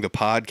quit doing the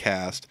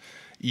podcast.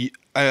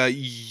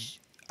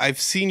 I've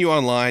seen you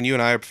online. You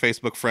and I are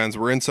Facebook friends.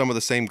 We're in some of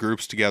the same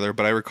groups together,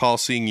 but I recall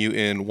seeing you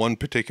in one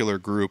particular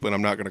group, and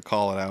I'm not going to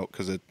call it out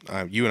because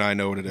you and I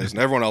know what it is, and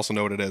everyone else will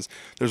know what it is.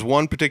 There's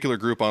one particular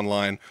group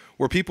online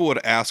where people would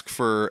ask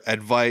for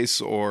advice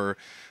or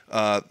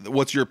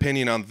what's your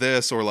opinion on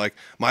this, or like,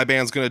 my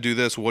band's going to do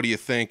this, what do you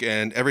think?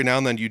 And every now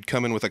and then you'd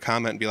come in with a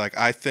comment and be like,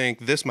 I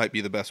think this might be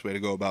the best way to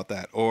go about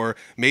that, or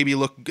maybe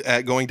look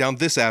at going down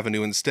this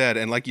avenue instead.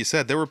 And like you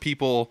said, there were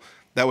people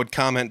that would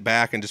comment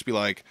back and just be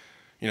like,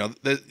 you know,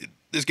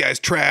 this guy's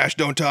trash,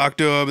 don't talk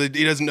to him,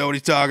 he doesn't know what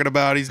he's talking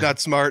about, he's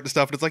not smart and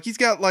stuff. And it's like, he's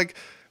got like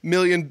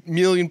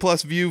million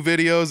plus view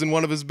videos in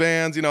one of his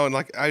bands, you know, and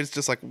like, I was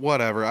just like,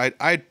 whatever.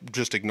 I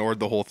just ignored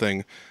the whole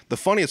thing. The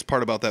funniest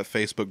part about that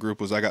Facebook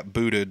group was I got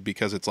booted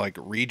because it's like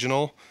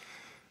regional.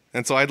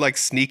 And so I'd like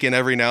sneak in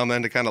every now and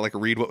then to kind of like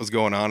read what was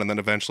going on. And then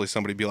eventually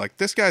somebody'd be like,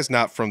 this guy's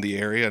not from the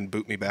area, and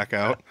boot me back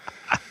out.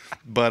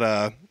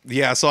 But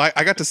yeah, so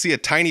I got to see a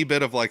tiny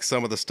bit of like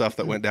some of the stuff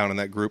that went down in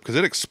that group, because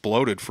it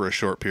exploded for a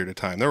short period of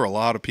time. There were a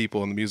lot of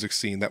people in the music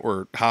scene that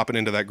were hopping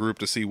into that group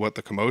to see what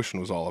the commotion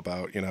was all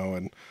about, you know.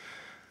 And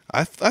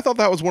I thought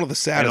that was one of the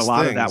saddest and a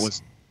lot things. Of that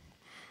was,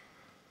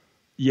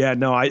 yeah,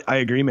 no, I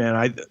agree,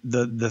 man.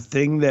 The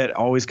thing that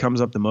always comes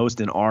up the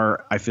most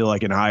I feel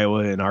like in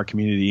Iowa, in our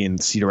community in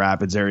Cedar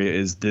Rapids area,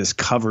 is this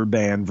cover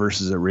band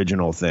versus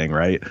original thing,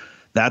 right?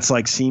 That's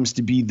like seems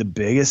to be the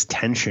biggest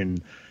tension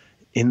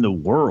in the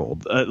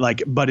world,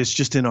 but it's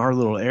just in our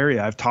little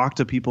area. I've talked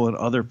to people in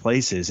other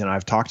places, and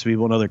I've talked to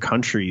people in other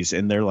countries,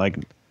 and they're like,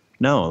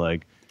 no,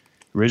 like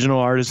original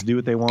artists do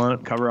what they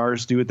want, cover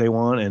artists do what they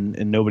want,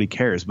 and nobody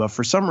cares. But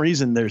for some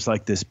reason, there's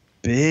like this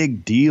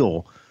big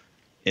deal,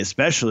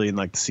 especially in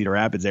like the Cedar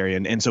Rapids area.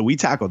 And so we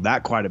tackled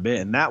that quite a bit.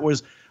 And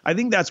I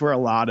think that's where a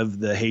lot of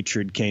the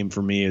hatred came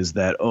for me, is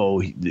that, oh,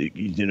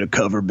 he's in a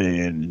cover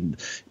band,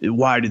 and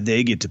why did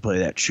they get to play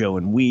that show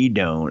and we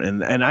don't?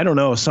 And I don't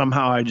know,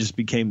 somehow I just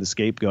became the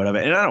scapegoat of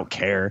it. And I don't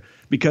care,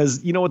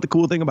 because you know what the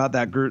cool thing about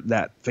that group,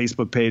 that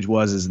Facebook page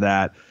is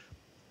that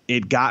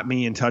it got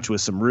me in touch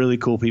with some really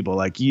cool people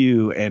like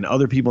you and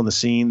other people in the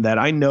scene that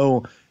I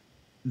know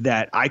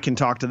that I can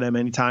talk to them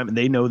anytime, and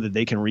they know that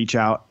they can reach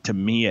out to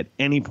me at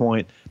any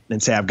point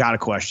and say, I've got a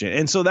question.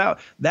 And so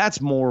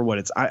that's more what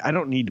it's,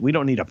 we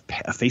don't need a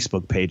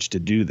Facebook page to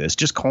do this.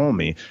 Just call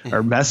me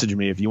or message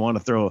me if you want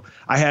to throw,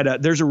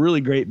 there's a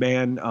really great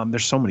band.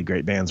 There's so many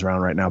great bands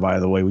around right now, by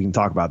the way, we can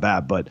talk about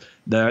that, but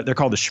they're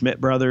called the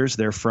Schmidt Brothers.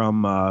 They're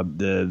from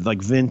the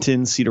like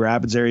Vinton, Cedar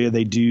Rapids area.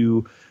 They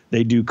do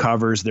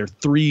covers. They're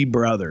three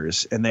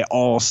brothers, and they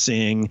all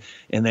sing,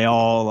 and they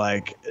all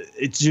like,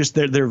 it's just,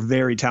 they're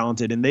very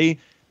talented, and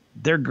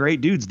they're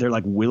great dudes. They're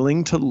like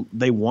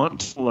they want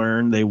to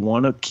learn, they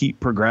want to keep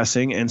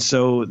progressing. And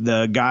so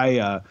the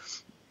guy,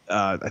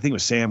 I think it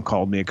was Sam,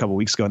 called me a couple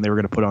weeks ago, and they were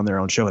going to put on their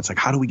own show. It's like,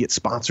 how do we get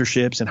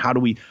sponsorships, and how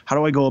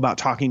do I go about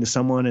talking to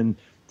someone and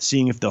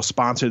seeing if they'll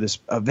sponsor this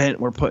event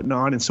we're putting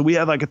on? And so we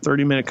had like a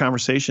 30-minute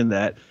conversation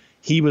that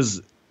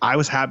I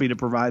was happy to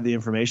provide the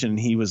information, and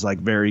he was like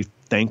very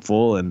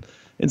thankful. And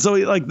so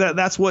like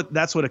that's what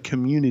a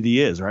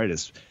community is, right?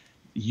 Is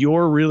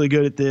you're really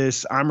good at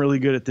this, I'm really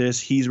good at this,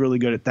 he's really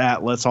good at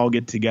that. Let's all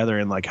get together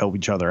and like help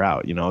each other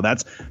out. You know,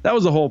 that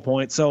was the whole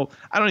point. So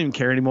I don't even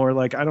care anymore.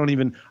 Like I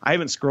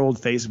haven't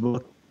scrolled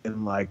Facebook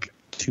in like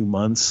 2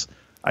 months.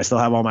 I still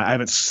have I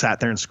haven't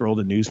sat there and scrolled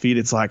a newsfeed.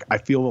 It's like I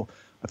feel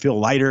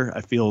lighter.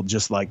 I feel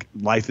just like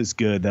life is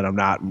good, that I'm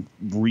not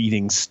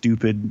reading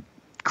stupid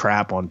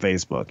crap on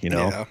Facebook, you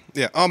know? Yeah.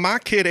 Yeah. Oh, my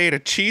kid ate a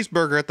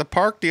cheeseburger at the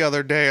park the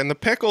other day and the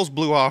pickles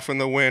blew off in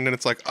the wind. And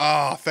it's like,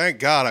 oh, thank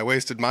God I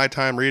wasted my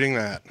time reading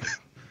that.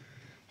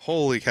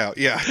 Holy cow.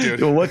 Yeah,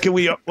 dude. Well, what can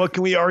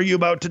we argue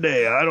about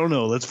today? I don't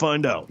know. Let's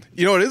find out.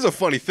 You know, it is a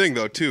funny thing,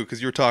 though, too,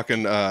 because you were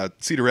talking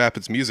Cedar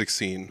Rapids music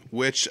scene,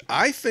 which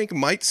I think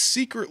might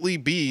secretly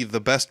be the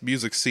best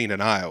music scene in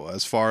Iowa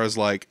as far as,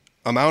 like,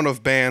 amount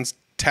of bands,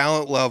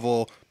 talent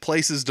level,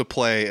 places to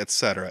play,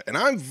 etc. And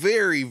I'm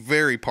very,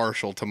 very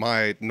partial to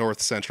my north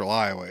central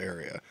Iowa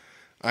area.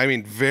 I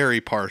mean,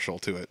 very partial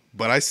to it.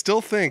 But I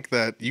still think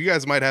that you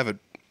guys might have it,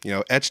 you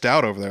know, etched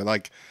out over there.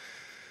 Like,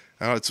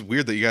 I know it's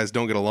weird that you guys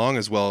don't get along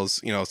as well as,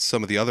 you know,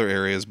 some of the other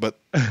areas, but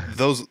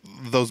those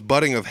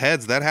butting of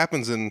heads, that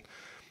happens in,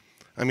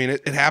 I mean,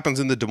 it happens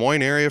in the Des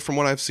Moines area from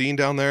what I've seen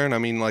down there. And I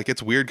mean, like,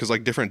 it's weird because,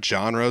 like, different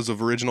genres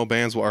of original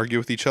bands will argue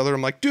with each other.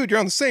 I'm like, dude, you're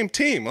on the same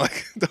team.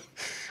 Like,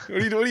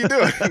 what are you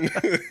doing?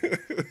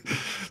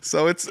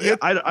 So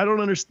I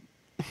don't understand.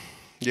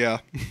 Yeah.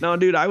 No,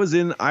 dude, I was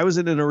in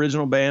an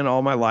original band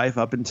all my life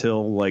up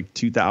until like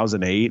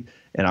 2008.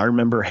 And I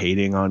remember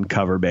hating on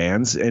cover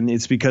bands, and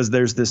it's because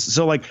there's this.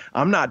 So, like,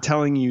 I'm not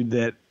telling you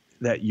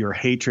that your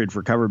hatred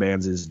for cover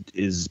bands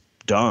is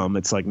dumb.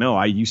 It's like, no,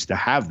 I used to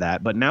have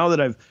that, but now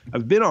that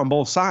I've been on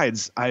both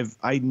sides,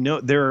 I know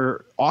there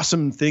are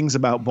awesome things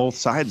about both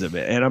sides of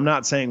it. And I'm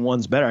not saying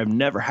one's better. I've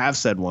never have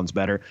said one's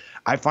better.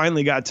 I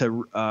finally got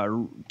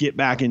to get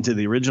back into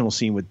the original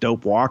scene with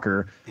Dope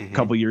Walker a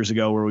couple years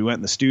ago, where we went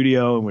in the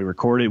studio and we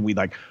recorded. We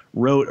like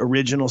wrote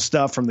original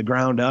stuff from the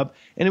ground up,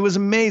 and it was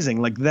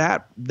amazing. Like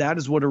that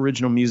is what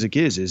original music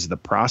is the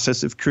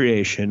process of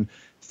creation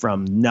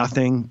from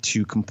nothing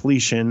to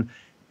completion.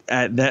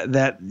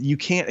 That you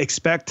can't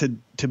expect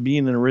to be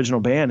in an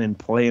original band and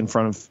play in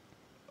front of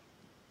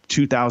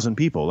 2,000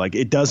 people. Like,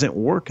 it doesn't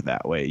work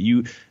that way.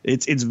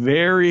 It's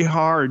very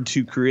hard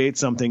to create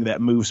something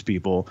that moves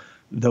people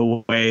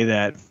the way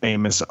that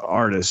famous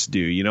artists do,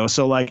 you know?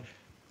 So, like,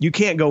 you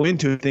can't go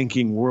into it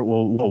thinking, well,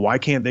 why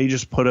can't they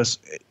just put us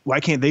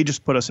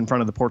in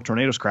front of the Pork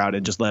Tornadoes crowd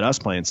and just let us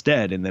play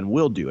instead, and then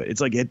we'll do it.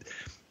 It's like,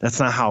 that's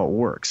not how it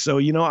works. So,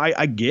 you know,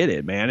 I get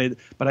it, man.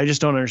 But I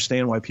just don't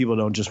understand why people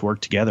don't just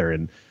work together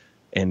and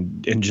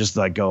just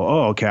like go,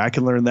 oh, okay, I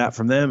can learn that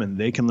from them and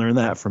they can learn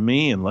that from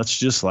me, and let's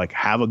just like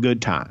have a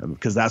good time,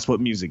 because that's what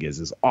music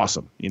is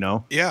awesome, you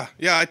know? Yeah,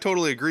 I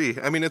totally agree.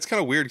 I mean, it's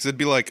kind of weird because it'd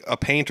be like a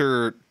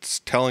painter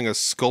telling a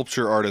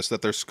sculpture artist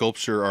that their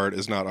sculpture art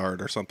is not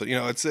art or something. You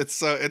know,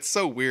 it's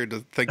so weird to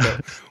think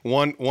that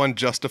one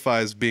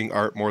justifies being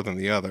art more than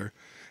the other.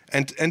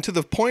 And to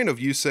the point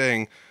of you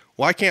saying,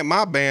 why can't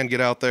my band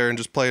get out there and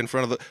just play in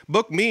front of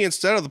book me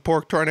instead of the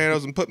Pork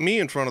Tornadoes and put me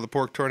in front of the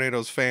Pork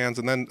Tornadoes fans,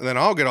 and then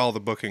I'll get all the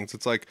bookings?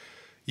 It's like,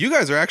 you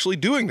guys are actually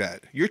doing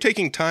that. You're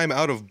taking time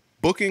out of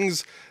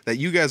bookings that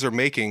you guys are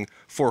making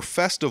for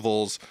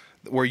festivals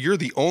where you're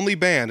the only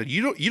band, and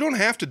you don't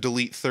have to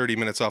delete 30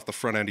 minutes off the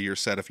front end of your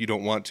set if you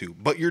don't want to,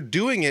 but you're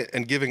doing it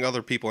and giving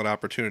other people an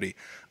opportunity.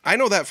 I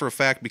know that for a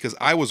fact because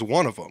I was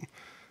one of them.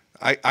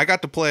 I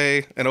got to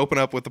play and open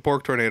up with the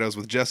Pork Tornadoes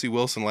with Jesse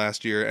Wilson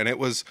last year, and it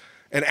was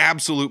an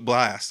absolute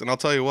blast. And I'll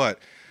tell you what,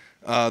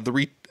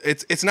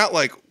 it's not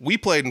like we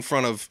played in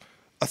front of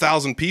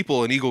 1,000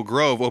 people in Eagle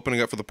Grove opening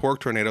up for the Pork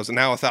Tornadoes, and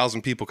now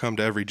 1,000 people come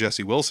to every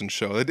Jesse Wilson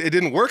show. It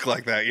didn't work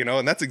like that, you know,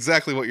 and that's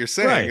exactly what you're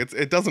saying. Right.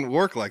 It doesn't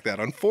work like that.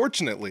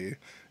 Unfortunately,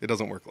 it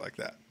doesn't work like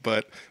that.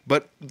 But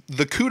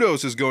the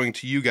kudos is going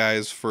to you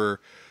guys for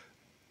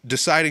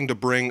deciding to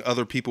bring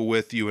other people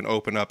with you and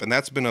open up, and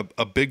that's been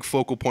a big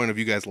focal point of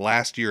you guys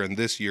last year and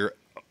this year.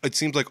 It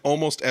seems like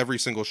almost every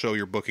single show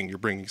you're booking, you're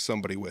bringing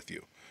somebody with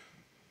you.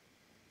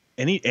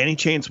 Any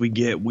chance we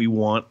get, we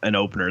want an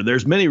opener.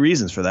 There's many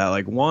reasons for that.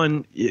 Like,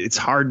 one, it's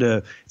hard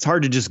to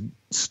just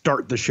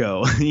start the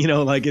show. You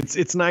know, like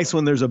it's nice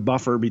when there's a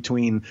buffer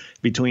between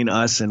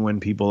us and when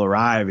people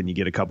arrive, and you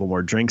get a couple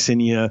more drinks in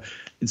you.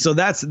 So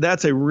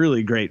that's a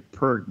really great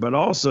perk. But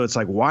also, it's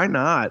like, why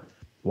not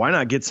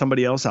get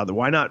somebody else out there?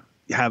 Why not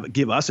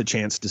give us a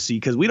chance to see,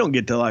 because we don't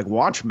get to like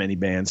watch many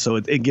bands, so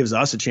it gives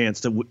us a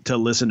chance to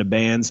listen to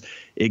bands.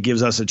 It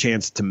gives us a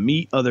chance to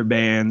meet other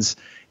bands,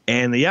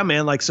 and yeah,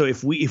 man, like, so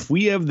if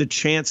we have the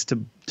chance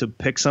to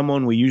pick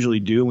someone, we usually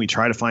do, and we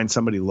try to find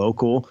somebody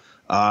local.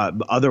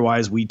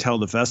 Otherwise, we tell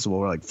the festival,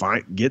 we're like,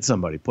 fine, get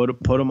somebody,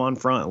 put them on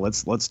front.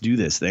 Let's do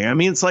this thing. I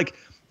mean, it's like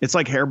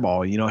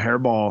Hairball. You know,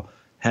 Hairball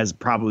has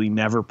probably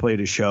never played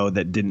a show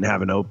that didn't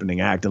have an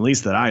opening act, at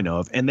least that I know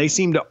of. And they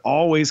seem to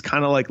always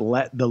kind of like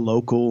let the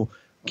local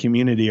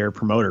community or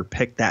promoter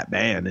pick that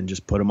band and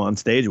just put them on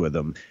stage with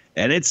them.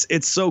 And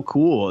it's so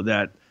cool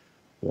that,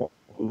 well,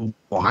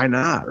 why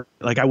not?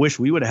 Like, I wish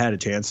we would have had a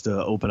chance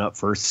to open up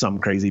for some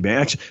crazy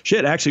band.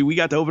 Actually, we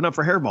got to open up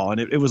for Hairball,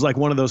 and it was like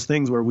one of those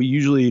things where we're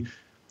usually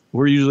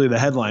the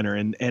headliner,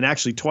 and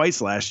actually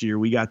twice last year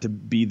we got to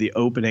be the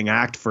opening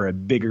act for a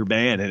bigger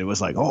band, and it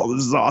was like, oh,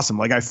 this is awesome.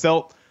 Like, I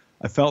felt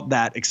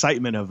that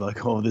excitement of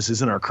like, oh, this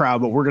isn't our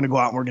crowd, but we're going to go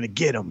out and we're going to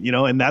get them, you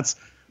know? And that's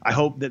I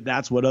hope that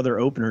that's what other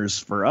openers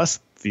for us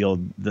feel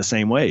the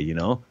same way, you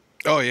know?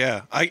 Oh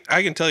yeah, I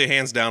can tell you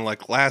hands down.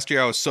 Like last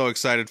year, I was so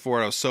excited for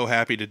it. I was so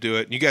happy to do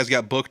it. You guys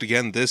got booked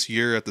again this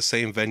year at the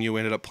same venue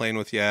we ended up playing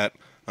with you at.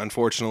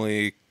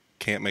 Unfortunately,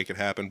 can't make it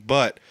happen.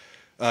 But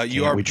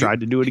We tried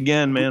to do it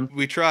again, man.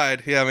 We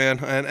tried, yeah, man.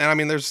 And I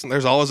mean,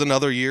 there's always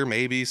another year,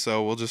 maybe.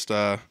 So we'll just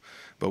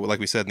but like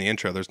we said in the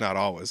intro, there's not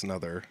always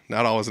another year,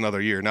 not always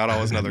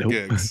another Nope.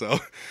 gig. So,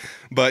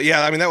 but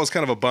yeah, I mean, that was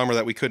kind of a bummer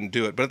that we couldn't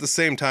do it. But at the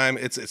same time,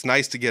 it's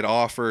nice to get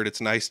offered.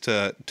 It's nice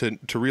to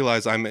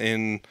realize I'm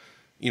in.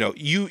 You know,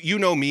 you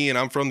know me, and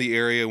I'm from the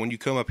area. When you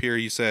come up here,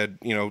 you said,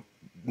 you know,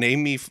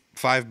 name me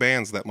 5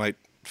 bands that might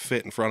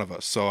fit in front of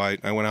us. So I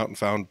went out and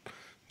found,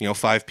 you know,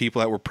 5 people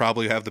that would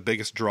probably have the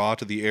biggest draw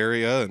to the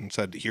area, and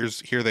said,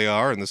 here they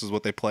are, and this is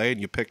what they play. And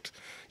you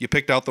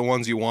picked out the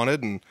ones you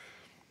wanted, and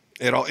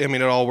it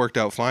all worked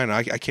out fine.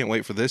 I can't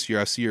wait for this year.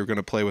 I see you're going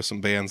to play with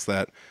some bands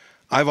that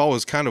I've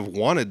always kind of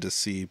wanted to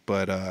see,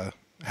 but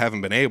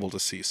haven't been able to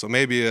see. So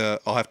maybe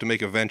I'll have to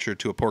make a venture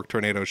to a Pork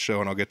Tornado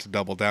show, and I'll get to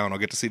double down. I'll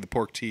get to see the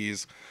Pork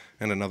Tees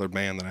and another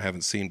band that I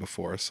haven't seen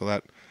before. So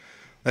that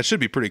should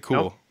be pretty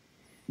cool.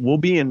 We'll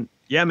be in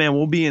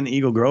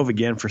Eagle Grove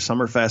again for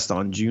Summerfest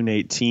on June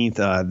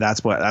 18th.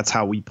 That's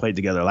how we played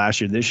together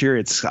last year. This year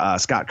it's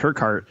Scott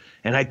Kirkhart,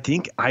 and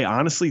I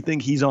honestly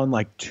think he's on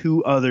like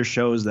 2 other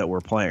shows that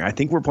we're playing. I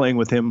think we're playing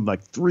with him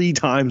like 3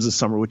 times this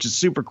summer, which is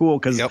super cool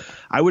because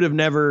I would have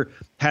never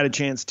had a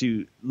chance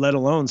to, let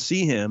alone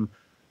see him.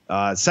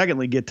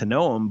 Secondly, get to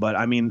know him. But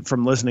I mean,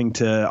 from listening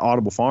to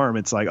Audible Farm,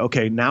 it's like,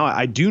 okay, now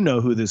I do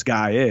know who this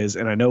guy is,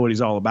 and I know what he's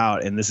all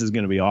about, and this is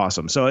going to be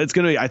awesome. So it's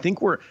going to be, I think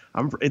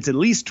it's at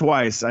least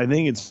twice. I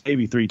think it's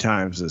maybe 3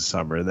 times this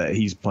summer that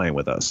he's playing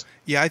with us.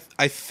 Yeah,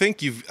 I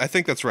think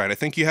that's right. I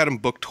think you had him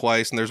booked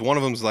twice, and there's one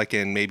of them's like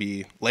in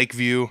maybe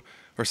Lakeview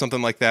or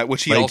something like that,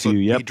 which he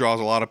draws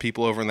a lot of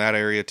people over in that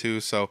area too.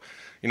 So,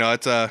 you know,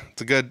 it's a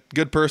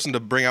good person to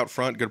bring out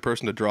front, good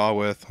person to draw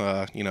with.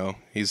 You know,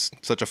 he's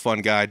such a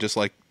fun guy, just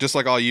like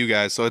all you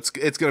guys. So it's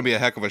going to be a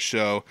heck of a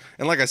show.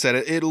 And like I said,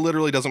 it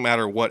literally doesn't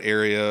matter what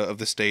area of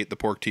the state the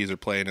Pork Tees are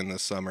playing in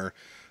this summer.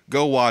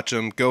 Go watch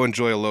them. Go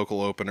enjoy a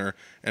local opener.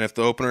 And if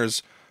the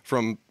opener's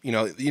from, you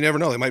know, you never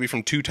know, they might be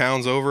from 2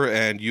 towns over,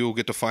 and you'll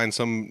get to find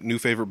some new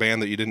favorite band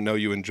that you didn't know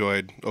you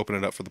enjoyed. Open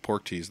it up for the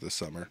Pork Tees this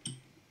summer.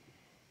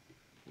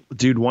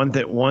 Dude, one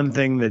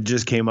thing that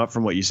just came up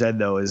from what you said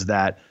though is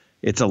that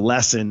it's a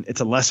lesson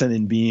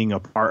in being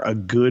a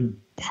good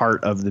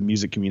part of the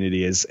music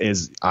community.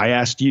 Is I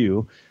asked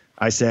you,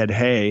 I said,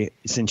 hey,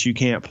 since you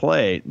can't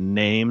play,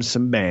 name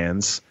some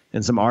bands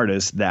and some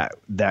artists that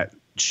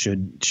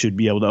should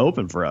be able to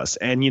open for us.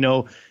 And you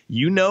know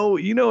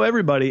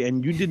everybody,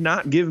 and you did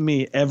not give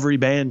me every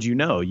band.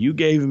 You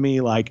gave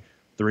me like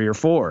 3 or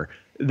 4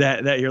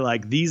 that you're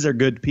like, these are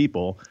good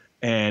people.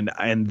 And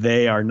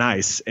they are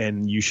nice,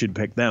 and you should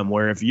pick them.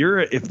 Where if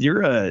you're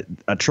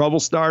a trouble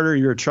starter,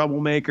 you're a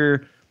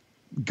troublemaker,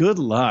 good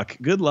luck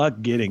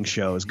getting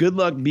shows. Good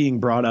luck being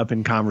brought up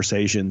in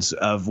conversations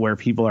of where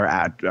people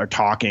are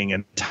talking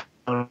and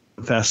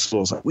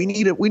festivals. We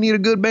need a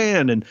good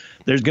band, and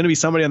there's going to be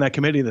somebody on that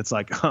committee that's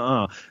like,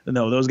 no,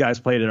 those guys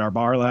played at our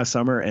bar last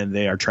summer, and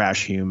they are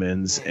trash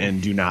humans,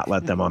 and do not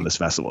let them on this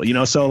festival. You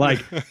know, so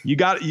like you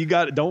got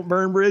don't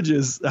burn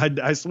bridges.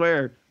 I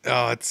swear.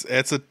 Oh,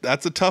 that's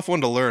a tough one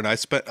to learn.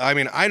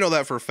 I know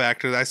that for a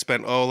fact. I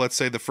spent, let's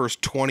say the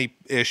first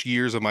 20-ish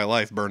years of my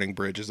life burning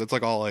bridges. That's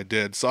like all I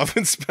did. So I've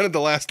been spending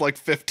the last like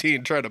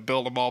 15 trying to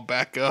build them all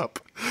back up.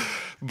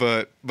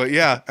 But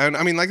yeah, and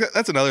I mean, like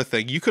that's another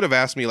thing. You could have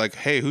asked me like,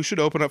 hey, who should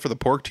open up for the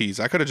Pork Tees?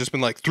 I could have just been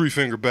like 3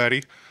 Finger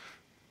Betty,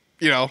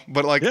 you know.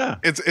 But like, yeah.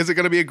 Is it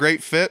going to be a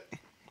great fit?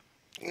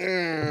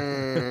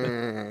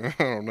 I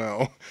don't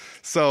know.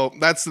 So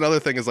that's another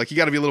thing, is like you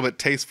got to be a little bit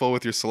tasteful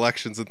with your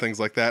selections and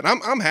things like that.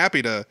 And I'm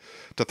happy to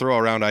throw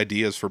around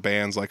ideas for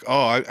bands like,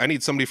 I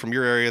need somebody from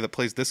your area that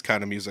plays this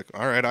kind of music.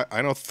 All right,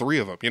 I know 3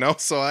 of them, you know.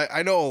 So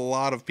I know a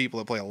lot of people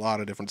that play a lot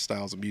of different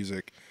styles of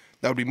music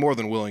that would be more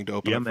than willing to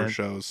open up for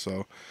shows.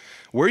 So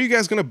where are you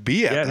guys going to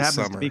be at this summer? Yeah, it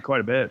happens to be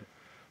quite a bit.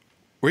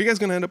 Where are you guys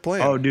going to end up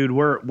playing? Oh, dude,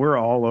 we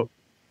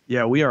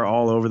are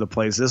all over the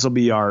place. This will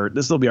be our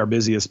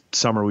busiest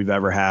summer we've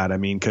ever had. I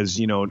mean, because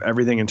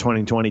everything in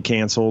 2020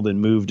 canceled and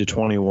moved to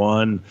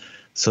 21,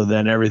 so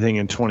then everything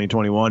in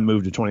 2021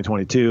 moved to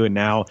 2022, and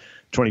now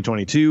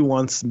 2022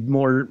 wants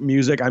more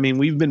music. I mean,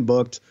 we've been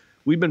booked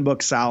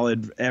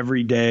solid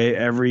every day,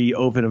 every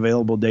open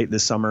available date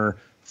this summer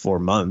for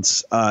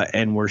months,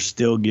 and we're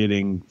still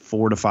getting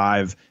 4 to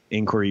 5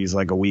 inquiries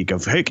like a week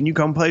of, hey, can you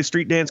come play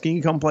street dance? Can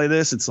you come play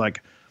this? It's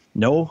like,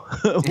 no,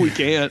 we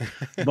can't.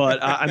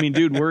 But I mean,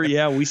 dude,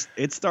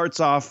 it starts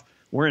off.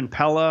 We're in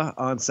Pella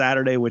on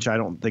Saturday, which I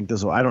don't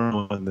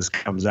know when this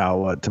comes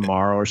out,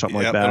 tomorrow or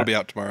something like that. It'll be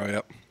out tomorrow.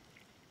 Yep.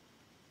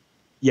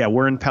 Yeah,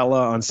 we're in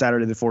Pella on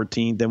Saturday the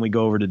 14th. Then we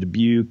go over to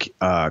Dubuque,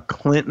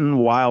 Clinton,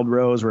 Wild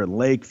Rose. We're at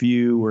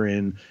Lakeview. We're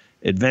in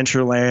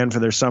Adventureland for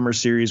their summer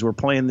series. We're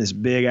playing this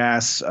big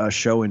ass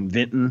show in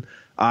Vinton,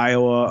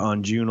 Iowa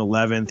on June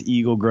 11th.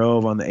 Eagle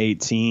Grove on the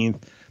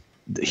 18th.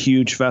 The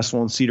huge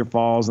festival in Cedar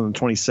Falls on the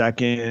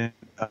 22nd.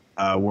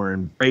 We're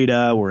in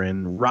Breda. We're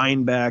in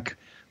Rhinebeck.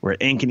 We're at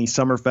Ankeny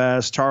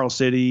Summerfest, Charles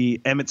City,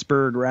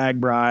 Emmitsburg,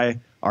 Ragbri,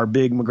 our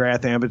big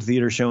McGrath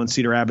Amphitheater show in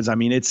Cedar Rapids. I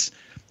mean,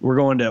 we're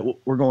going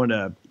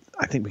to.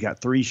 I think we got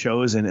 3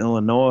 shows in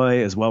Illinois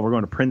as well. We're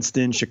going to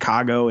Princeton,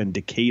 Chicago, and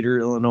Decatur,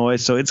 Illinois.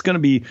 So it's gonna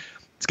be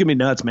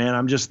nuts,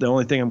 man. The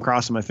only thing I'm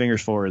crossing my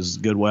fingers for is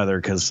good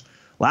weather, because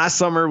last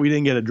summer we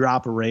didn't get a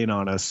drop of rain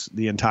on us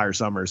the entire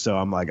summer. So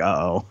I'm like,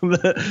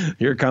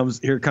 here comes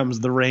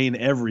the rain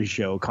every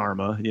show,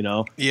 karma, you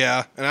know?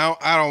 Yeah, and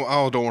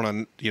I don't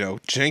want to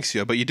jinx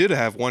you, but you did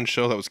have one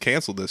show that was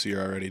canceled this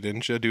year already,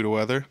 didn't you, due to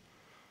weather?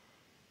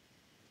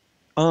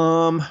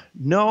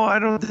 No, I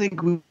don't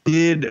think we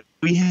did.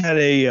 We had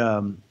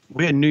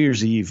New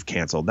Year's Eve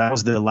canceled. That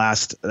was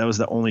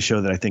the only show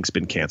that I think's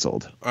been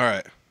canceled. All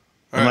right.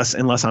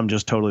 Unless I'm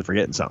just totally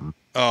forgetting something.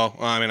 Oh,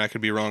 well, I mean, I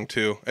could be wrong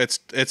too. It's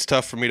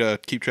tough for me to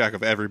keep track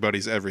of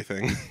everybody's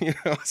everything,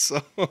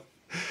 so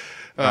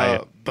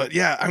Right. But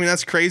yeah, I mean,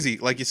 that's crazy.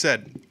 Like you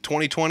said,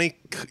 2020,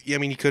 I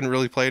mean, you couldn't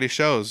really play any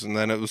shows, and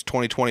then it was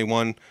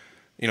 2021.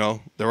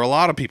 There were a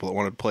lot of people that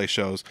wanted to play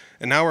shows,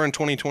 and now we're in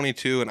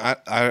 2022, and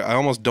I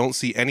almost don't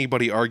see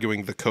anybody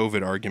arguing the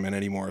COVID argument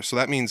anymore. So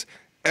that means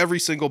every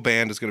single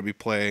band is going to be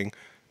playing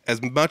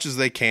as much as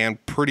they can,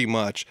 pretty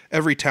much.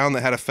 Every town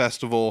that had a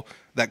festival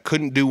that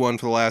couldn't do one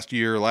for the last 2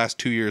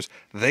 years,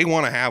 they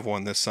want to have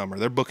one this summer.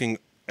 They're booking.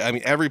 I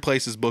mean, every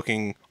place is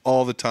booking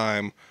all the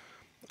time.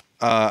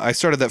 I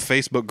started that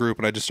Facebook group,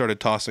 and I just started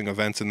tossing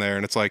events in there,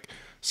 and it's like,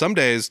 some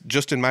days,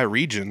 just in my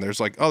region, there's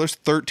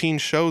 13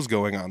 shows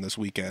going on this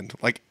weekend.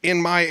 Like,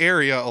 in my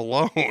area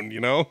alone,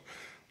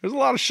 There's a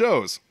lot of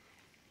shows.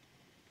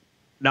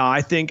 No,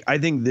 I think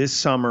this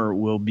summer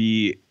will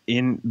be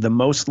in the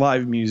most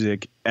live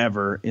music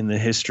ever in the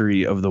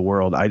history of the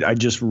world. I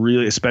just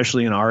really,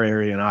 especially in our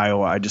area in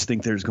Iowa, I just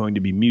think there's going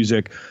to be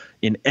music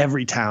in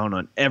every town,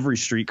 on every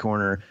street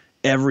corner,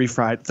 every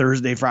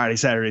Thursday, Friday,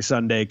 Saturday,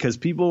 Sunday, because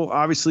people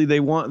obviously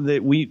that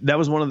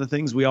was one of the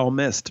things we all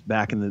missed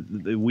back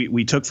in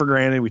we took for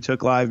granted. We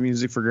took live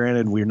music for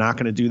granted. We're not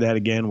going to do that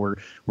again. We're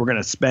going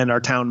to spend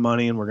our town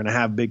money, and we're going to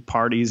have big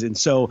parties. And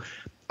so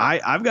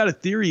I've got a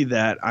theory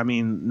that, I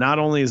mean, not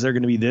only is there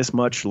going to be this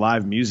much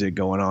live music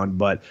going on,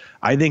 but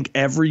I think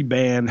every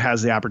band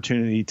has the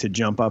opportunity to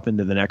jump up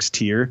into the next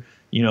tier,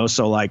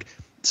 so like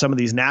some of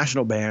these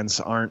national bands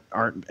aren't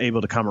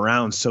able to come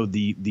around. So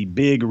the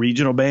big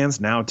regional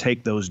bands now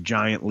take those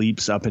giant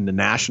leaps up into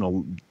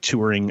national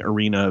touring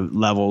arena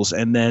levels.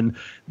 And then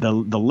the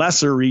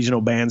lesser regional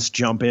bands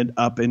jump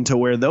up into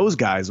where those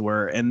guys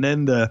were. And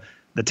then the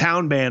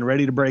town band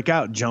ready to break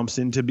out jumps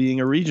into being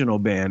a regional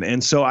band.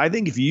 And so I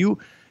think if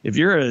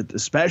you're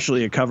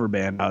especially a cover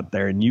band out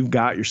there and you've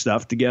got your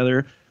stuff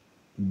together,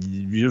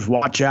 you just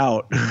watch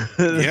out.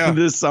 Yeah.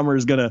 This summer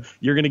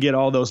you're gonna get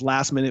all those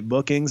last minute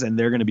bookings, and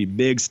they're gonna be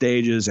big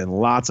stages and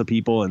lots of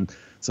people. And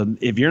so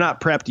if you're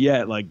not prepped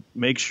yet, like,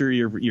 make sure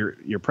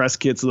your press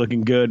kit's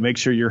looking good. Make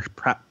sure you're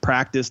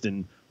practiced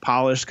and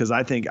polished, because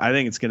I think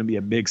it's gonna be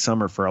a big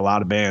summer for a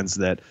lot of bands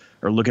that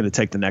are looking to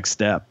take the next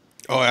step.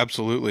 Oh,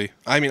 absolutely.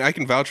 I mean, I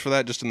can vouch for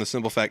that just in the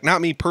simple fact,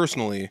 not me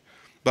personally,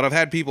 but I've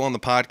had people on the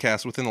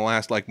podcast within the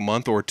last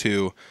month or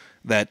two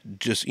that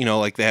just,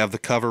 they have the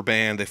cover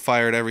band, they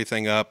fired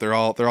everything up, they're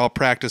all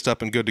practiced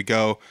up and good to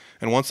go.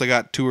 And once they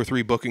got 2 or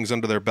 3 bookings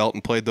under their belt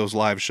and played those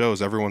live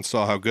shows, everyone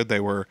saw how good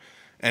they were.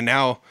 And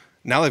now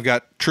they've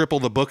got triple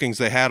the bookings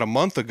they had a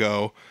month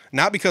ago,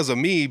 not because of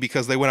me,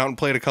 because they went out and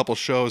played a couple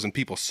shows and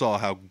people saw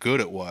how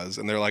good it was.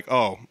 And they're like,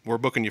 oh, we're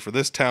booking you for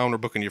this town, we're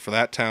booking you for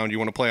that town, you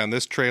want to play on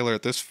this trailer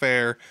at this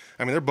fair.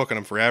 I mean, they're booking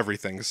them for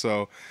everything.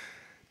 So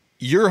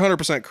you're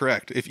 100%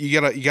 correct. If you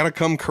gotta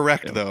come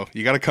correct, yep. Though.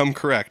 You gotta come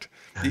correct.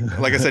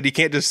 Like I said, you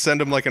can't just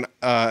send them like an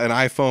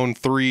iPhone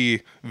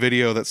 3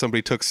 video that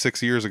somebody took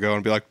 6 years ago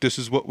and be like, this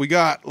is what we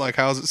got. Like,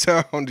 how's it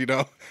sound?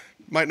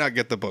 Might not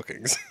get the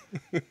bookings.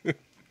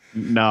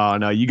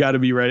 No, you got to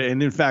be ready.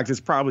 And in fact, it's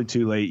probably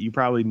too late. You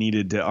probably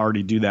needed to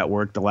already do that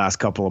work the last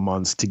couple of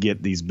months to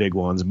get these big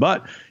ones.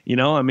 But,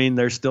 I mean,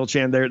 there's still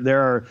chance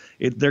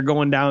they're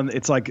going down.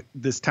 It's like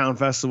this town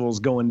festival's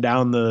going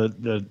down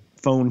the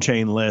phone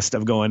chain list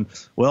of going,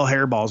 well,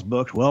 Hairball's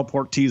booked, well,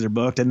 Pork Tees are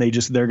booked, and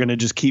they're going to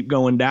just keep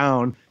going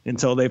down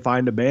until they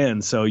find a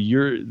band. So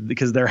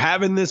because they're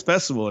having this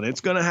festival and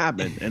it's going to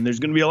happen, and there's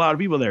going to be a lot of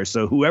people there.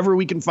 So whoever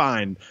we can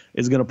find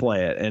is going to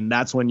play it. And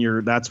that's when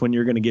you're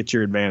going to get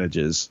your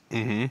advantages.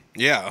 Mm-hmm.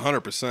 Yeah.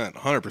 100%.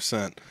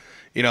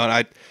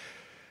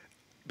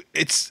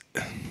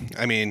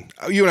 I mean,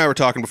 you and I were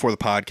talking before the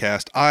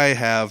podcast. I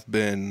have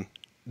been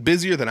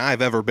busier than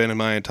I've ever been in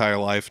my entire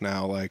life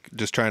now, like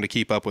just trying to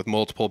keep up with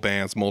multiple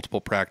bands,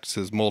 multiple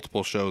practices,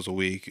 multiple shows a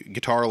week,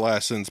 guitar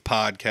lessons,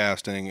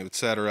 podcasting,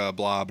 etc.,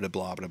 blah, blah,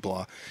 blah, blah,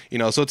 blah.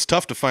 So it's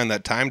tough to find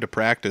that time to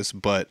practice,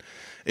 but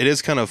it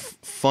is kind of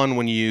fun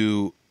when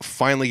you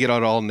finally get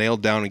it all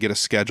nailed down and get a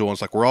schedule. And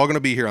it's like, we're all going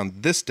to be here on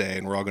this day,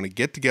 and we're all going to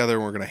get together,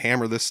 and we're going to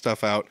hammer this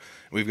stuff out.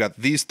 We've got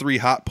these 3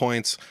 hot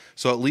points,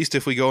 so at least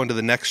if we go into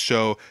the next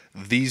show,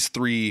 these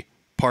 3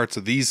 parts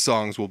of these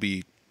songs will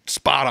be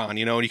spot on,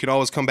 you know, and you can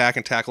always come back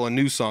and tackle a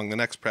new song the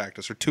next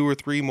practice, or 2 or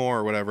 3 more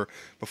or whatever,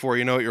 before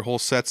you know it, your whole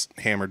set's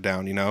hammered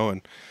down, you know.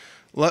 And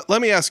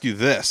let me ask you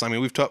this. I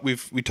mean, we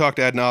talked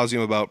ad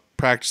nauseum about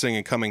practicing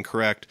and coming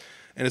correct,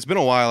 and it's been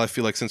a while, I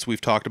feel like, since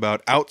we've talked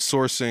about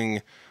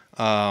outsourcing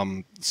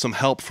some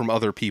help from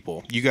other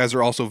people. You guys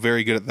are also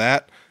very good at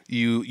that.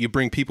 You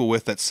bring people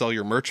with that sell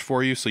your merch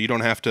for you, so you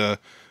don't have to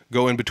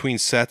go in between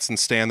sets and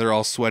stand there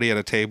all sweaty at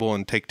a table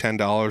and take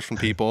 $10 from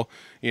people,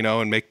 you know,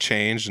 and make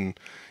change. And,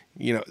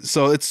 you know,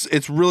 so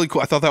it's really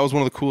cool. I thought that was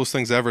one of the coolest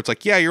things ever. It's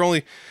like, yeah,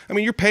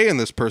 you're paying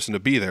this person to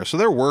be there, so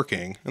they're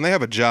working and they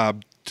have a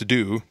job to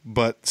do,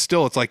 but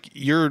still, it's like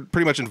you're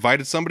pretty much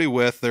invited somebody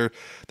with, they're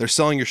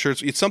selling your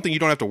shirts. It's something you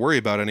don't have to worry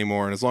about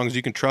anymore. And as long as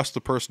you can trust the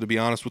person to be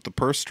honest with the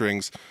purse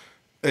strings,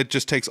 it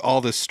just takes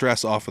all this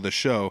stress off of the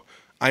show.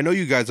 I know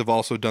you guys have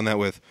also done that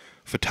with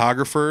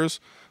photographers,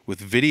 with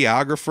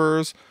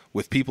videographers,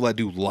 with people that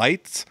do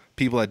lights,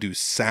 people that do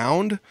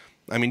sound.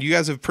 I mean, you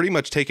guys have pretty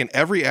much taken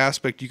every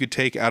aspect you could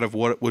take out of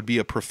what would be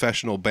a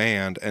professional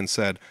band and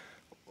said,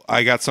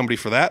 I got somebody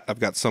for that. I've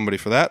got somebody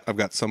for that. I've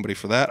got somebody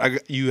for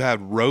that. You had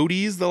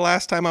roadies the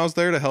last time I was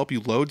there to help you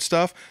load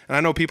stuff. And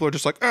I know people are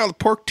just like, oh, the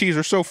pork tees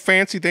are so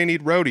fancy, they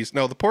need roadies.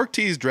 No, the pork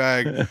tees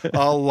drag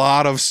a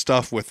lot of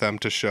stuff with them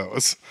to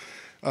shows.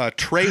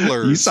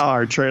 Trailers. You saw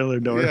our trailer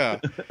door. Yeah.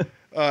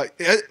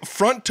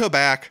 Front to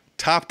back,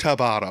 top to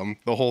bottom,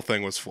 the whole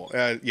thing was full.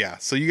 Yeah.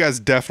 So you guys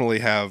definitely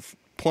have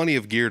plenty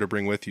of gear to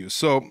bring with you.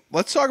 So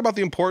let's talk about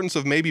the importance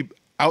of maybe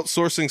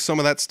outsourcing some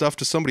of that stuff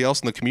to somebody else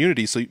in the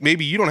community, so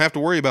maybe you don't have to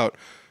worry about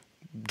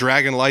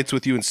dragging lights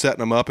with you and setting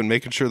them up and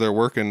making sure they're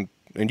working,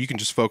 and you can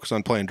just focus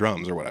on playing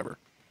drums or whatever.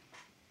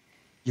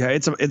 Yeah,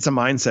 it's a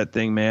mindset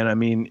thing, man. I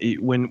mean,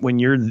 when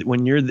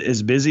you're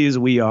as busy as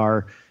we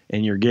are,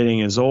 and you're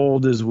getting as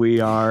old as we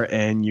are,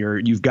 and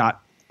you've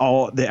got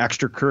all the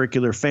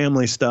extracurricular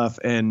family stuff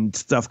and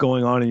stuff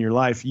going on in your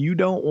life, you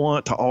don't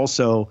want to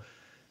also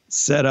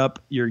set up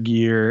your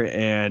gear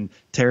and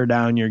tear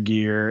down your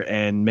gear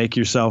and make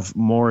yourself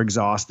more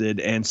exhausted.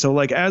 And so,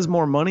 like, as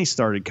more money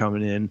started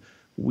coming in,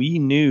 we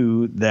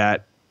knew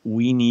that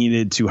we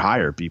needed to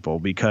hire people,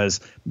 because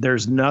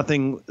there's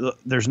nothing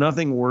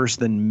worse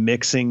than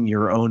mixing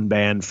your own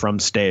band from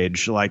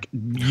stage. Like,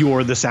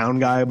 you're the sound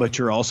guy, but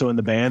you're also in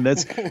the band.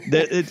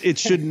 It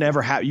should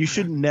never happen. You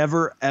should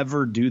never,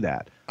 ever do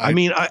that. I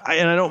mean,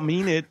 I don't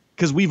mean it,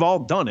 because we've all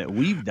done it.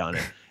 We've done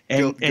it.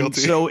 And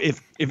so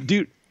if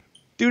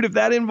Dude, if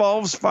that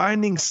involves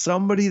finding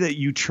somebody that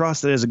you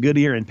trust that has a good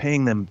ear and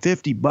paying them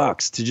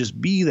 $50 to just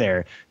be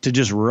there, to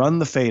just run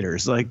the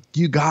faders, like,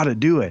 you got to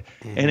do it.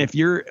 Mm-hmm.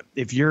 And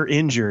if you're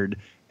injured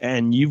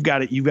and you've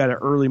got an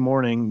early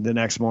morning the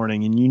next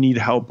morning and you need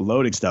help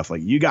loading stuff,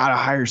 like, you got to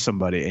hire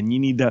somebody. And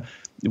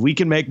we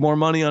can make more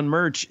money on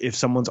merch if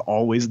someone's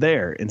always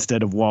there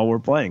instead of while we're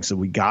playing. So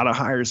we got to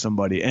hire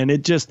somebody. And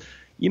it just,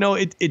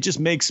 it just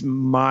makes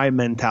my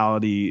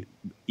mentality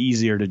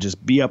easier to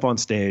just be up on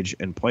stage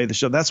and play the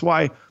show. That's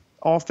why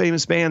all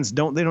famous bands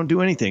don't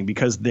do anything,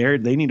 because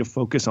they need to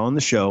focus on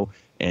the show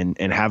and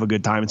have a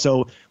good time. And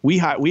so we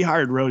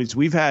hired roadies.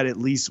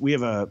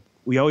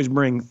 We always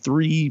bring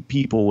 3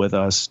 people with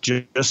us,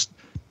 just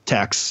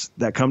techs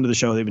that come to the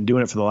show. They've been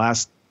doing it for the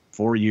last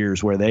 4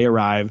 years, where they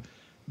arrive,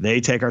 they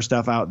take our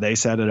stuff out, they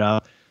set it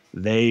up,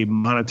 they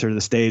monitor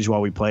the stage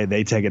while we play,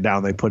 they take it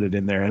down, they put it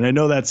in there. And I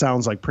know that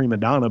sounds like prima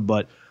donna,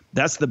 but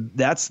that's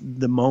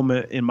the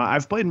moment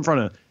I've played in front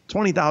of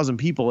 20,000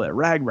 people at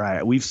Rag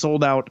Riot. We've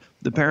sold out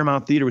the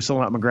Paramount Theater. We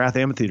sold out McGrath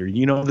Amphitheater.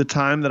 The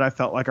time that I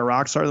felt like a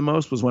rock star the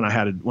most was when I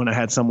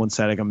had someone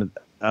setting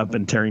up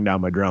and tearing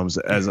down my drums.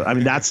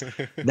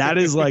 That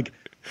is like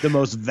the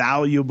most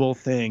valuable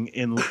thing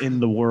in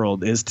the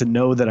world, is to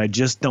know that I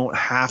just don't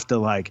have to,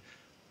 like,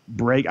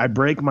 break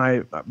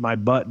my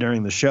butt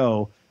during the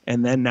show,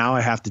 and then now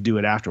I have to do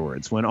it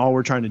afterwards, when all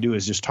we're trying to do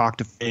is just talk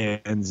to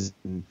fans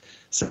and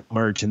sell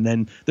merch. And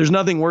then there's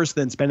nothing worse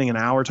than spending an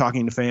hour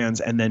talking to fans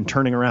and then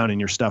turning around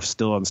and your stuff's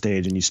still on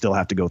stage and you still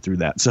have to go through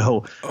that.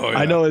 So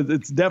I know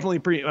it's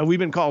definitely we've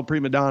been called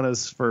prima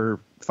donnas for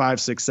 5,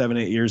 6, 7,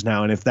 8 years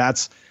now. And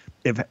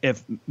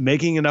if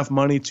making enough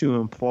money to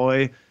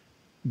employ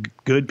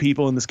good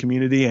people in this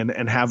community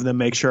and have them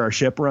make sure our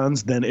ship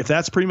runs, then if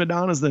that's prima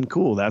donnas, then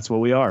cool. That's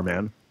what we are,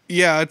 man.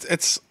 Yeah.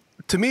 It's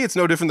to me, it's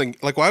no different than,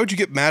 like, why would you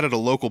get mad at a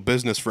local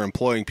business for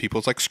employing people?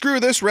 It's like, screw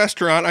this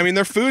restaurant. I mean,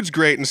 their food's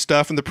great and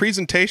stuff, and the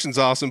presentation's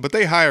awesome, but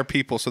they hire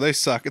people, so they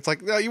suck. It's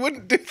like, no, you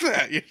wouldn't do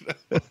that.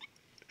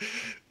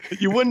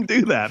 You wouldn't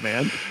do that,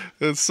 man.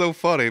 It's so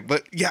funny.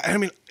 But yeah, I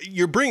mean,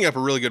 you're bringing up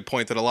a really good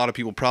point that a lot of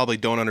people probably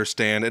don't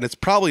understand, and it's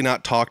probably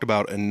not talked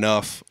about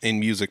enough in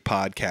music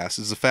podcasts,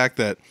 is the fact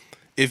that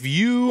if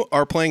you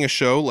are playing a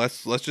show,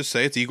 let's just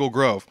say it's Eagle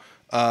Grove,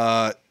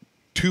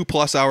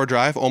 2+ hour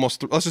drive, let's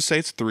just say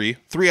it's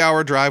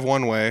 3-hour drive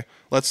one way.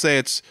 Let's say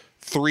it's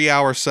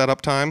 3-hour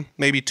setup time,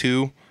 maybe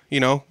 2,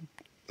 and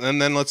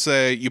then let's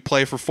say you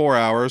play for 4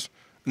 hours,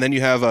 and then you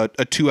have a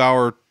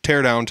 2-hour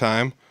teardown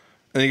time,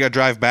 and then you got to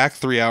drive back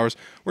 3 hours.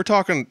 We're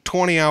talking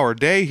 20-hour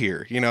day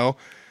here,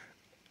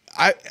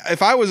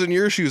 If I was in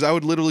your shoes, I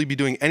would literally be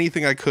doing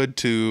anything I could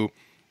to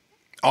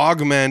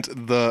augment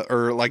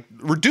or like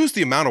reduce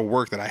the amount of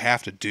work that I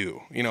have to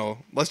do. You know,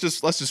 I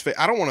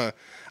don't want to.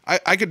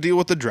 I could deal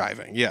with the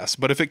driving, yes,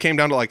 but if it came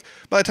down to like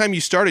by the time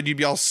you started, you'd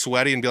be all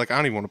sweaty and be like, I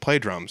don't even want to play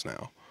drums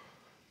now.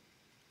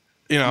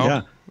 You know?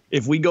 Yeah.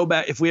 If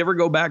we ever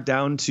go back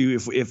down to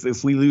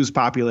if we lose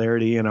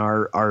popularity and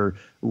our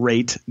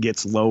rate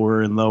gets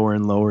lower and lower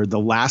and lower, the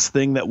last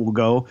thing that will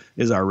go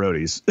is our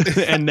roadies.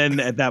 And then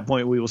at that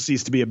point we will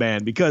cease to be a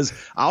band, because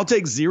I'll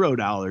take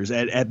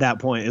 $0 at that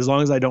point as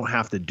long as I don't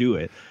have to do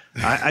it.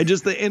 I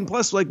just, and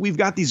plus, like, we've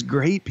got these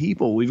great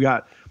people. We've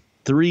got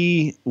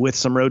 3 with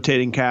some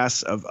rotating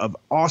casts of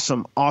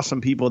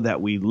awesome people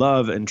that we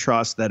love and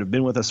trust, that have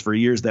been with us for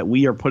years, that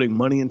we are putting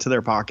money into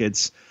their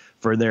pockets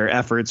for their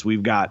efforts.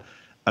 We've got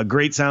a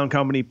great sound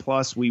company,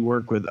 plus we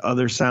work with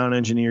other sound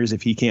engineers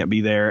if he can't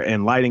be there,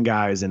 and lighting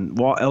guys and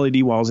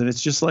LED walls. And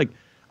it's just like,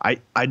 I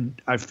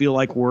feel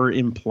like we're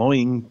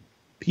employing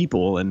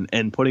people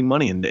and putting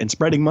money and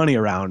spreading money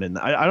around. And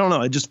I don't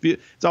know.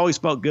 It's always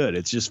felt good.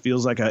 It just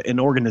feels like an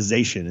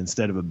organization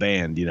instead of a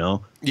band, you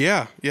know?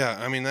 Yeah. Yeah.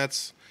 I mean,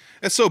 it's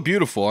so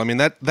beautiful. I mean,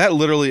 that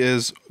literally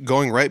is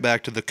going right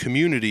back to the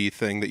community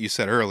thing that you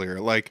said earlier.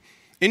 Like,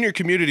 in your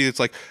community, it's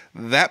like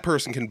that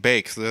person can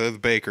bake, so they're the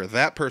baker.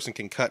 That person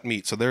can cut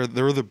meat, so they're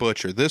the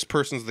butcher. This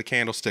person's the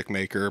candlestick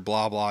maker,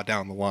 blah, blah,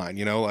 down the line.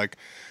 You know, like,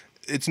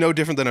 it's no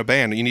different than a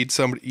band. You need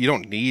somebody. You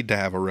don't need to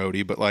have a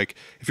roadie, but like,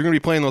 if you're going to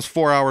be playing those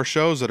 4-hour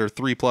shows that are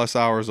 3+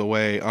 hours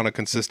away on a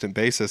consistent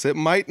basis, it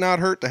might not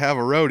hurt to have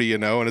a roadie, you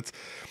know. And it's,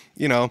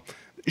 you know,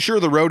 sure,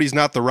 the roadie's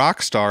not the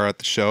rock star at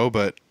the show,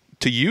 but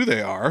to you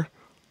they are.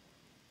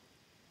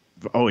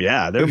 Oh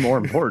yeah, they're more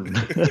important.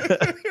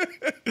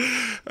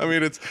 I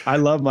mean, I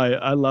love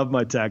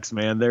my techs,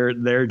 man.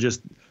 They're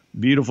just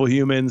beautiful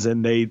humans,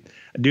 and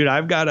dude,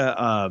 I've got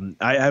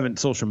I haven't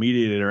social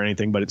mediated it or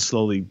anything, but it's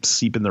slowly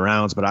seeping the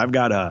rounds. But I've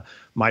got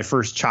my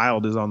first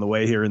child is on the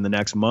way here in the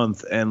next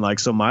month, and like,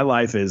 so my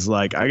life is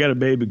like, I got a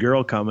baby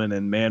girl coming,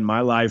 and man,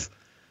 my life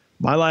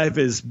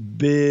is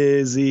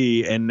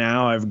busy, and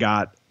now I've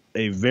got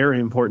a very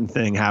important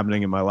thing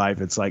happening in my life.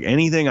 It's like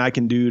anything I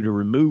can do to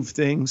remove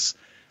things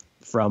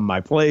from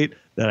my plate,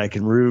 that I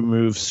can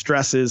remove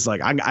stresses,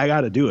 like I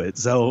got to do it.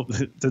 So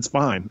that's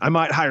fine. I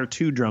might hire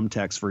 2 drum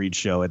techs for each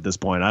show at this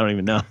point. I don't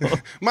even know.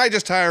 Might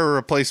just hire a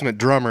replacement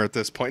drummer at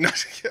this point. No,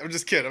 I'm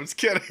just kidding.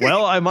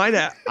 Well, I might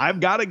have. I've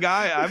got a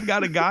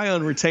guy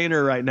on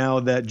retainer right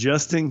now that,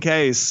 just in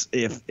case,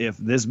 if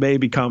this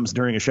baby comes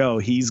during a show,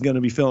 he's going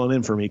to be filling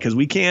in for me, because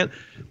we can't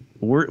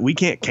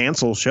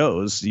cancel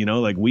shows, you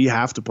know, like, we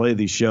have to play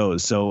these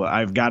shows. So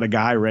I've got a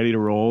guy ready to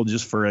roll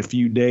just for a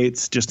few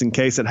dates, just in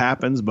case it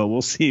happens, but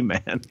we'll see,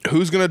 man.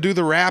 Who's going to do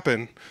the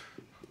rapping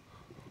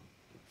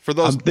for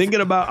those? I'm thinking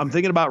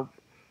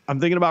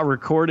about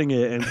recording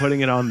it and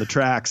putting it on the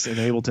tracks in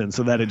Ableton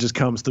so that it just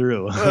comes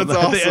through. That's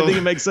awesome. I think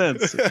it makes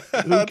sense.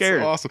 Who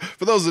cares? Awesome.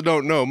 For those that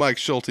don't know, Mike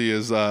Schulte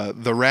is the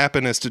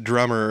rappinest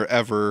drummer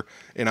ever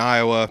in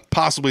Iowa,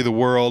 possibly the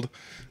world.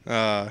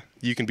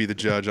 You can be the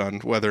judge on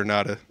whether or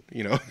not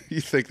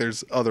you think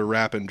there's other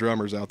rapping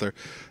drummers out there.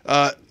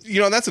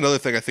 That's another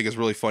thing I think is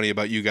really funny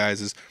about you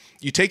guys is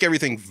you take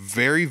everything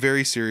very,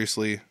 very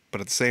seriously, but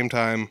at the same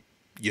time,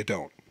 you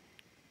don't.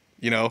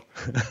 You know,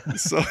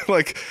 so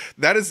like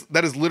that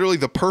is literally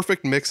the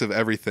perfect mix of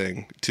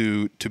everything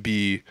to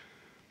be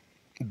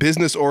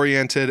business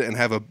oriented and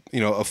have a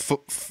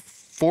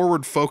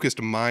forward focused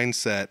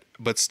mindset,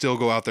 but still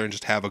go out there and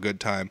just have a good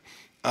time.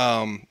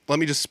 Let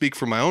me just speak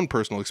from my own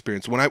personal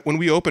experience. When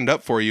we opened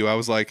up for you, I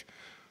was like,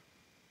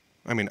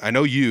 I mean, I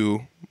know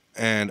you,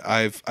 and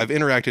I've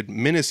interacted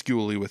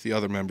minusculely with the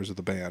other members of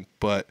the band,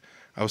 but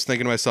I was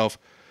thinking to myself,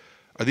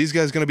 are these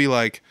guys going to be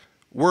like,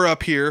 we're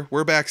up here,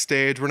 we're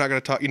backstage, we're not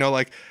going to talk,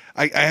 like,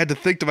 I had to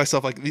think to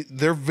myself, like,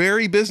 they're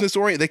very business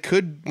oriented. They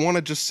could want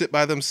to just sit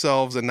by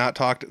themselves and not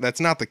talk. That's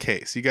not the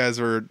case. You guys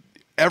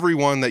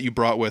everyone that you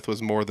brought with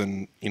was more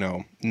than,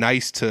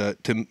 nice to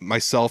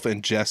myself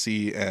and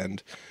Jesse,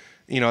 and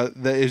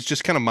it's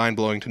just kind of mind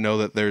blowing to know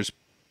that there's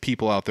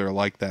people out there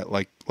like that,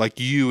 like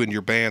you and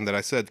your band that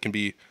I said can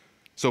be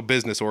so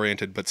business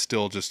oriented, but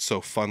still just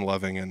so fun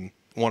loving and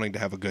wanting to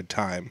have a good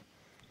time.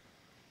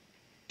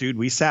 Dude,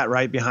 we sat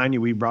right behind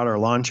you. We brought our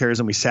lawn chairs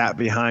and we sat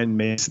behind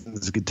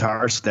Mason's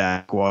guitar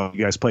stack while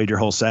you guys played your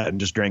whole set and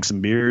just drank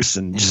some beers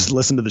and just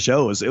listened to the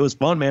show. It was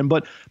fun, man.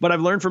 But I've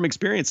learned from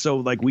experience. So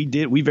like we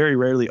very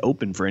rarely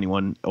opened for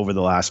anyone over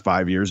the last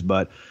 5 years,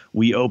 but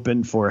we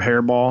opened for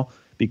Hairball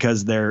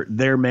because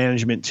their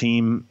management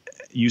team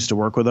used to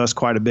work with us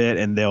quite a bit,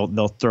 and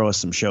they'll throw us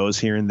some shows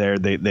here and there.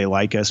 They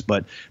like us,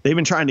 but they've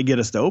been trying to get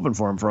us to open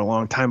for them for a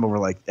long time. But we're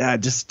like, it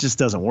just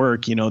doesn't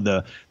work.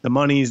 The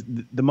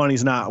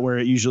money's not where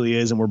it usually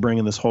is, and we're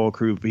bringing this whole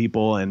crew of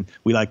people, and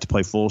we like to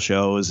play full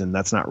shows, and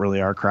that's not really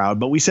our crowd.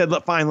 But we said,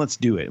 fine, let's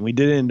do it, and we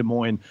did it in Des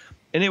Moines,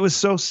 and it was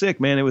so sick,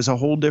 man. It was a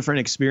whole different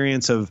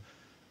experience of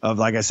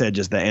like I said,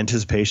 just the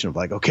anticipation of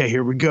like, okay,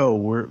 here we go,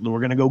 we're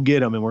gonna go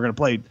get them, and we're gonna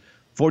play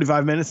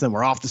 45 minutes, then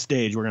we're off the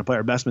stage. We're going to play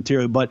our best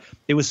material. But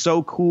it was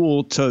so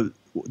cool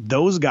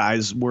those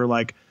guys were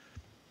like,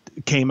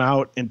 came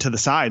out and to the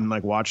side and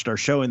like watched our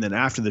show. And then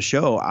after the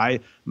show,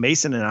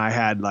 Mason and I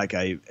had like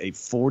a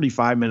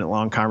 45-minute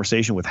long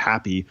conversation with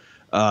Happy,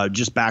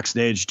 just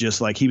backstage,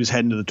 just like he was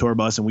heading to the tour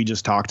bus, and we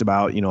just talked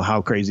about, you know,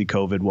 how crazy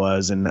COVID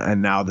was, and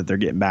now that they're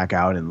getting back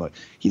out, and like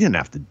he didn't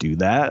have to do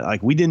that.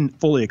 Like we didn't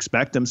fully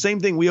expect him. Same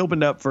thing. We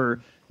opened up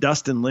for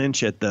Dustin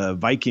Lynch at the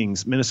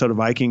Minnesota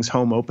Vikings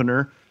home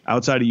opener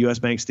outside of US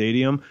Bank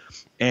Stadium.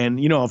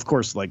 And, you know, of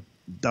course, like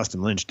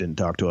Dustin Lynch didn't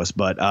talk to us,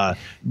 but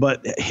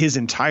his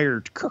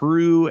entire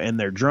crew and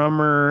their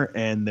drummer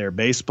and their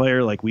bass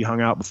player, like we hung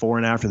out before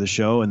and after the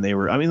show, and they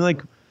were, I mean,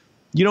 like,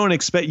 you don't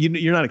expect,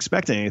 you're not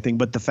expecting anything,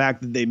 but the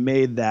fact that they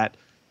made that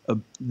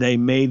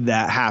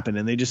happen,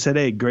 and they just said,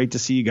 "Hey, great to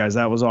see you guys.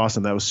 That was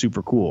awesome. That was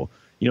super cool."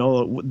 You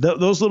know,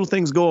 those little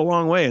things go a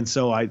long way. And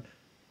so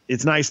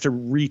it's nice to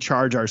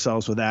recharge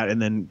ourselves with that,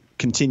 and then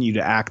continue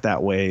to act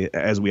that way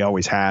as we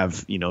always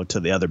have, you know, to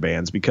the other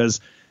bands,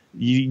 because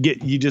you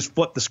just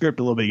flip the script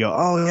a little bit. You go,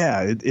 "Oh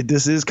yeah,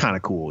 this is kind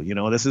of cool. You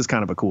know, this is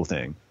kind of a cool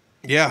thing."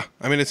 Yeah.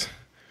 I mean, it'd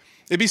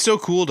be so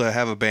cool to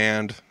have a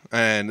band,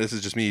 and this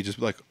is just me just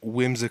like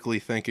whimsically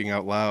thinking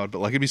out loud, but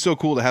like it'd be so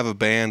cool to have a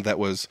band that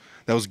was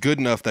good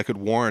enough that could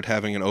warrant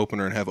having an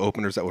opener and have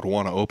openers that would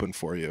want to open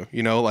for you.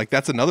 You know, like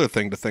that's another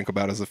thing to think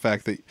about, is the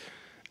fact that,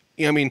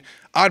 you know, I mean,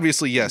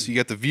 obviously, yes, you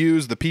get the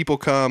views, the people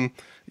come,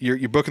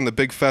 you're booking the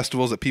big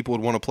festivals that people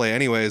would want to play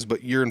anyways,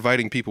 but you're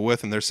inviting people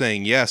with and they're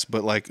saying yes.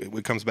 But like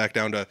it comes back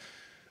down to,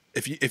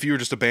 if you were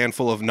just a band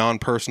full of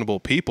non-personable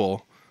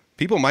people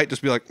might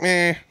just be like,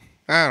 I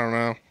don't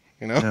know.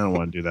 You know? I don't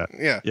want to do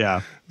that.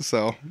 Yeah.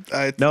 So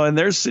no, and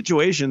there's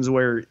situations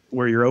where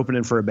you're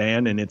opening for a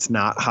band and it's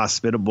not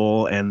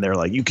hospitable, and they're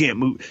like, "You can't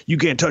move, you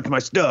can't touch my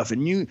stuff,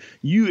 and you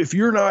if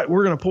you're not,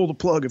 we're gonna pull the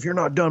plug if you're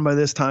not done by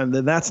this time."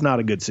 Then that's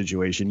not a good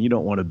situation. You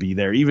don't want to be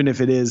there, even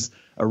if it is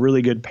a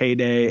really good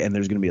payday and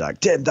there's gonna be like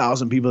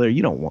 10,000 people there.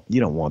 You don't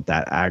want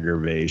that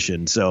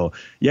aggravation. So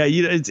yeah,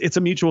 it's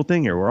a mutual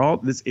thing here.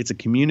 It's a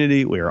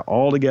community. We are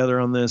all together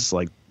on this.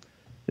 Like,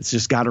 it's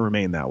just got to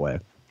remain that way.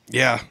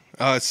 Yeah.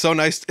 It's so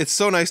nice. It's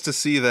so nice to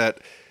see that,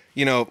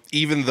 you know,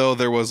 even though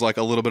there was like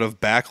a little bit of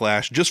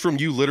backlash just from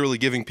you literally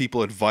giving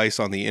people advice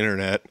on the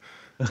internet,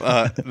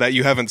 that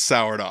you haven't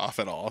soured off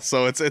at all.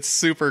 So it's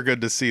super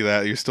good to see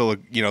that you're still,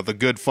 you know, the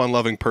good,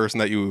 fun-loving person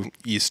that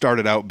you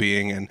started out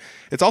being. And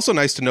it's also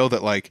nice to know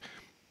that, like,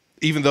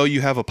 even though you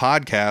have a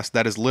podcast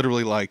that is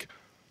literally like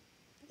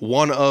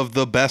one of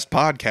the best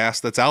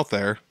podcasts that's out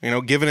there, you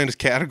know, given in its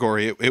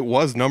category, it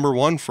was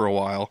 #1 for a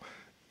while,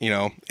 you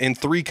know, in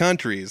 3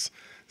 countries.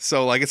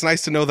 So like, it's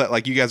nice to know that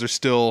like you guys are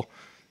still,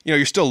 you know,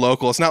 you're still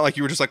local. It's not like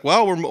you were just like,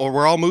 well,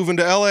 we're all moving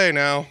to LA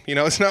now. You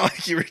know, it's not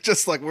like you were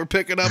just like, we're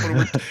picking up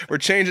and we're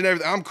changing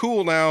everything. I'm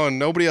cool now and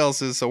nobody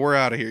else is, so we're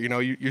out of here. You know,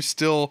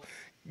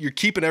 you're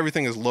keeping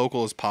everything as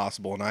local as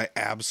possible, and I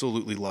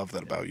absolutely love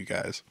that about you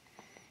guys.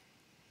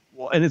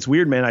 Well, and it's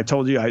weird, man. I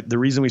told you the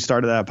reason we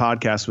started that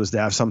podcast was to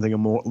have something a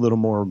little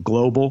more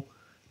global.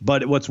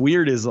 But what's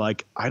weird is,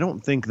 like, I don't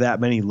think that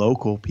many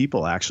local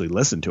people actually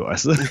listen to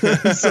us.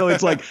 So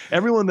it's like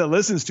everyone that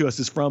listens to us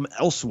is from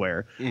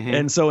elsewhere. Mm-hmm.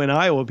 And so in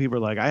Iowa, people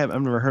are like, I've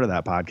never heard of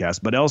that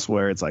podcast. But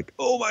elsewhere, it's like,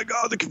 oh, my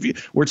God,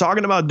 we're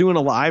talking about doing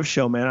a live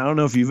show, man. I don't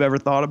know if you've ever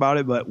thought about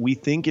it, but we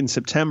think in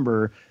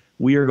September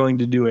we are going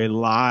to do a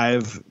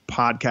live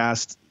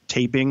podcast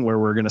taping where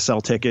we're going to sell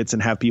tickets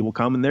and have people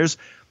come. And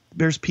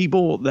there's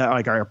people that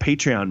like our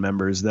Patreon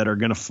members that are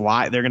going to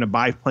fly. They're going to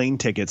buy plane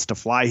tickets to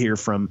fly here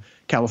from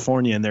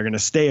California, and they're going to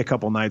stay a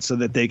couple nights so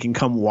that they can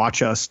come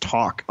watch us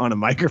talk on a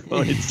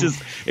microphone.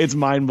 It's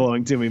mind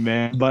blowing to me,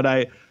 man. But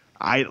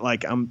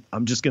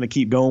I'm just going to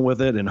keep going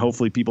with it, and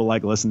hopefully people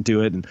listen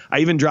to it. And I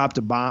even dropped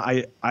a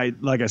bomb. I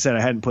like I said,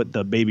 I hadn't put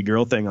the baby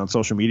girl thing on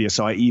social media.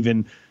 So I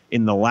even,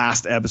 in the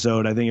last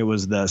episode, I think it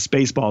was the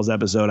Spaceballs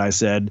episode, I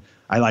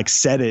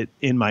said it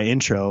in my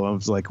intro. I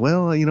was like,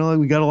 well, you know,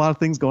 we got a lot of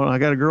things going on. I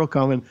got a girl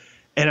coming.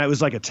 And it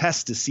was like a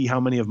test to see how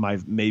many of my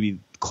maybe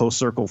close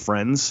circle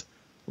friends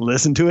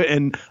listen to it.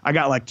 And I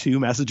got like 2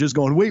 messages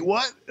going, wait,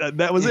 what?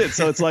 That was it.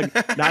 So it's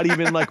like not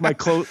even like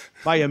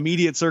my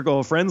immediate circle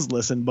of friends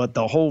listen, but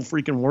the whole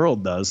freaking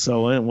world does.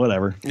 So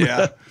whatever.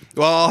 Yeah.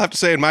 Well, I'll have to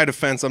say in my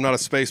defense, I'm not a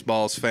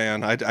Spaceballs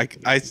fan.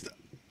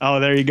 Oh,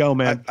 there you go,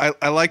 man.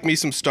 I like me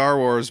some Star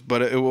Wars,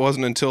 but it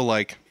wasn't until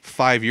like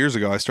 5 years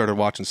ago I started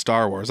watching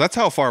Star Wars. That's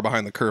how far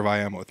behind the curve I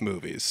am with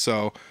movies.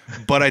 So,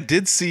 but I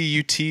did see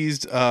you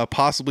teased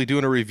possibly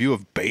doing a review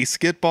of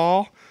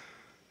Basketball.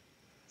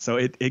 So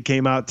it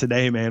came out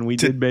today, man. We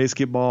did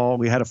Basketball.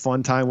 We had a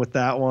fun time with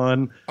that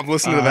one. I'm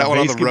listening to that one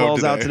on the road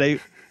Basketball's out today.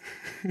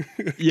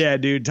 Yeah,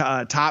 dude.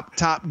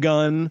 Top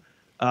Gun.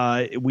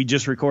 We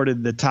just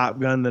recorded the Top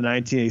Gun, the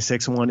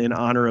 1986 one, in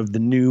honor of the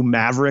new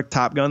Maverick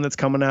Top Gun that's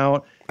coming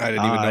out. I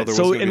didn't even know there was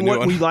going to be a new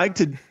one. We like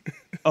to,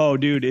 oh,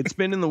 dude, it's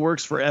been in the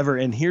works forever.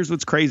 And here's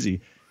what's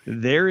crazy: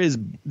 there's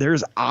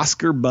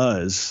Oscar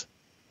buzz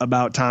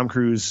about Tom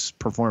Cruise's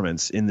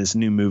performance in this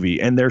new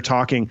movie, and they're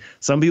talking.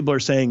 Some people are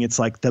saying it's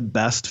like the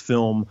best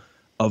film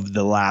of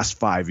the last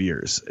 5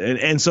 years,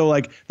 and so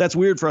like that's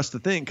weird for us to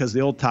think because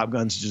the old Top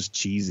Gun's just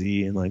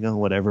cheesy and like, oh,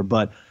 whatever.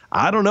 But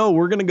I don't know.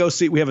 We're going to go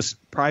see. We have a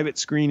private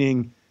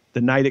screening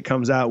the night it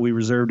comes out. We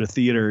reserved a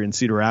theater in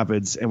Cedar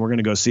Rapids, and we're going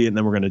to go see it, and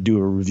then we're going to do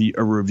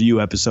a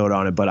review episode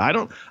on it. But I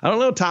don't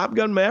know. Top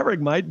Gun Maverick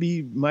might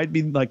be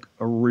like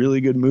a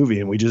really good movie,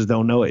 and we just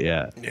don't know it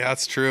yet. Yeah,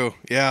 that's true.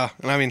 Yeah,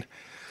 and I mean,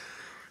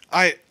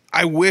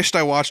 I wished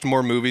I watched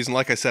more movies, and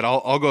like I said,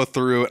 I'll go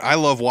through it. I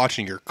love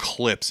watching your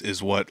clips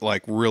is what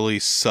like really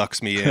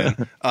sucks me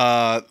in.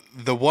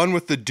 The one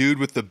with the dude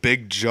with the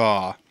big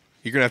jaw.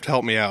 You're gonna have to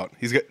help me out.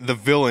 He's got the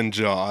villain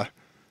jaw.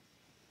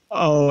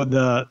 Oh,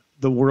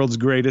 the world's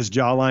greatest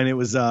jawline.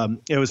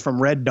 It was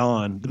from Red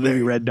Dawn, the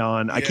movie Red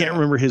Dawn. Yeah. I can't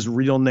remember his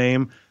real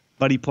name,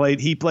 but he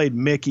played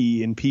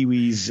Mickey in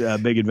Pee-wee's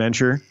Big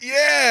Adventure.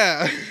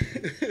 Yeah,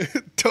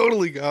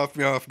 totally got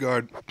me off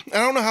guard. I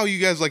don't know how you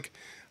guys like.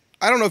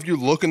 I don't know if you're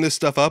looking this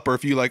stuff up or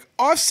if you like,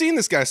 oh, I've seen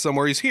this guy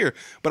somewhere. He's here.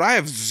 But I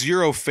have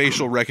zero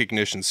facial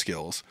recognition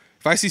skills.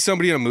 If I see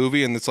somebody in a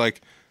movie and it's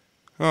like,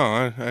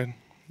 oh, I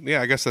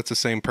guess that's the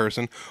same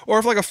person. Or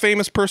if like a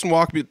famous person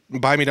walked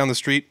by me down the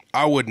street,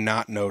 I would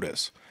not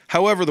notice.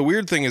 However, the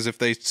weird thing is if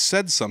they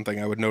said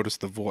something, I would notice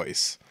the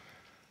voice.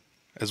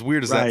 As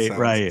weird as that sounds.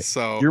 Right.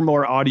 So you're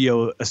more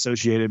audio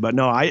associated, but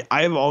no,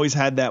 I've always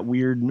had that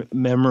weird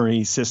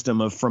memory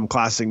system from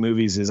classic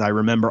movies is I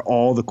remember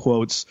all the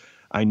quotes.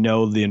 I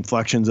know the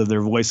inflections of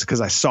their voice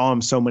because I saw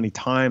them so many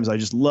times. I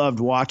just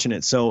loved watching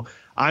it. So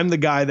I'm the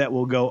guy that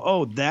will go,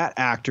 oh, that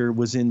actor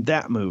was in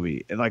that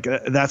movie. Like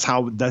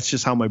that's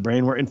just how my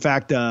brain works. In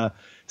fact,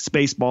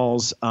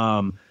 Spaceballs,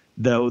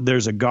 though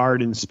there's a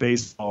guard in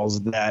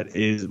Spaceballs that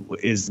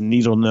is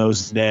Needle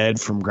Nose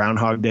Ned from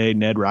Groundhog Day,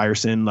 Ned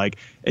Ryerson. Like,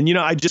 and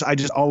I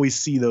just always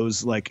see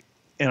those like,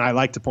 and I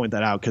like to point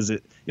that out because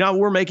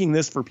we're making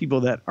this for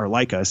people that are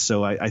like us.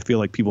 So I feel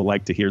like people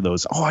like to hear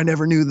those. Oh, I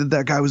never knew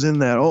that guy was in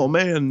that. Oh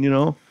man,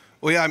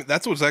 Well, yeah, I mean,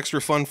 that's what's extra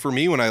fun for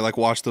me when I like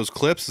watch those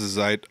clips is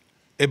it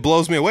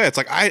blows me away. It's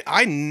like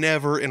I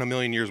never in a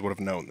million years would have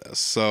known this.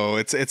 So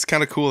it's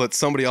kind of cool that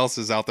somebody else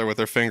is out there with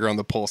their finger on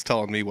the pulse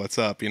telling me what's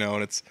up,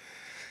 and it's.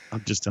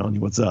 I'm just telling you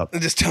what's up.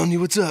 I'm just telling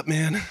you what's up,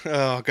 man.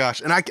 Oh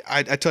gosh, and I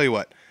tell you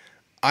what,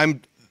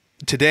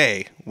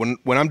 today when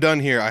I'm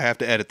done here, I have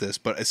to edit this.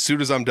 But as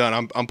soon as I'm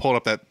done, I'm pulling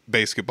up that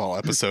basketball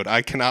episode.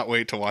 I cannot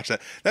wait to watch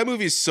that. That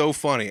movie is so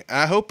funny. And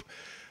I hope.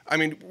 I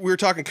mean, we were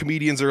talking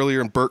comedians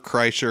earlier, and Burt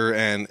Kreischer,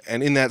 and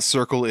in that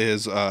circle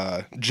is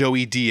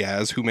Joey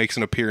Diaz, who makes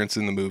an appearance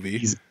in the movie.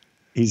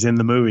 He's in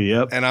the movie,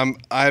 yep. And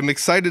I'm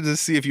excited to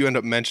see if you end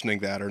up mentioning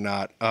that or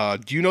not.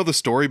 Do you know the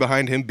story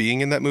behind him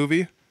being in that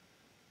movie?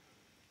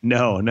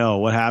 No.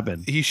 What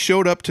happened? He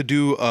showed up to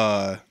do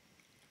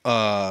like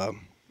a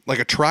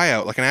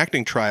tryout, like an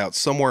acting tryout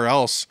somewhere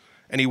else,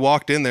 and he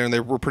walked in there, and they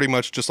were pretty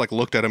much just like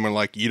looked at him and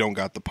like, "You don't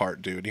got the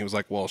part, dude." And he was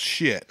like, "Well,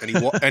 shit." And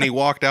he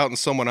walked out, and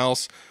someone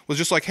else was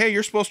just like, "Hey,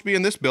 you're supposed to be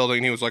in this building."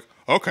 And he was like,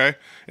 "Okay."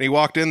 And he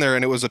walked in there,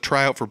 and it was a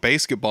tryout for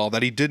basketball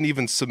that he didn't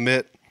even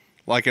submit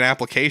like an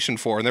application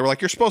for, and they were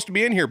like, "You're supposed to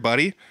be in here,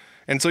 buddy."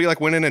 And so he like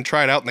went in and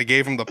tried out, and they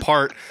gave him the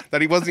part that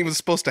he wasn't even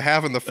supposed to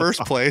have in the first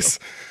place.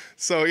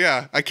 So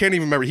yeah, I can't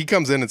even remember. He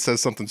comes in and says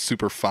something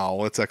super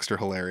foul. It's extra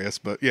hilarious,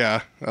 but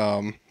yeah.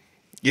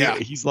 Yeah,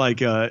 he's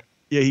like,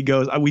 he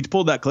goes. We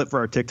pulled that clip for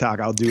our TikTok.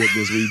 I'll do it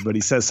this week, but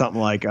he says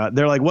something like,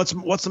 "They're like, what's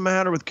the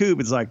matter with Coop?"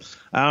 It's like,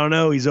 I don't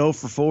know. He's 0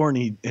 for 4,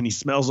 and he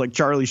smells like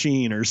Charlie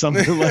Sheen or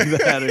something like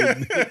that.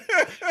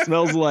 Or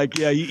smells like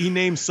he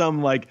named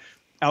some like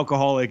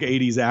alcoholic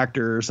 80s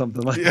actor or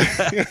something like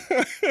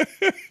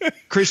that.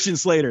 Christian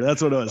Slater.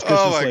 That's what it was.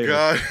 Christian Slater.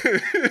 God.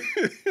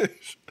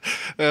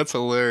 That's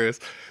hilarious.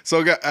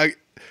 So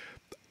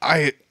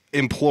I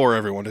implore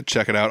everyone to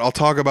check it out. I'll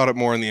talk about it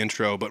more in the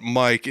intro, but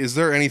Mike, is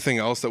there anything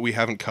else that we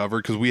haven't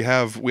covered? Because we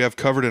have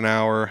covered an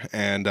hour,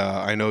 and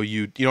I know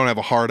you don't have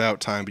a hard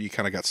out time, but you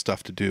kind of got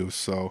stuff to do.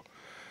 So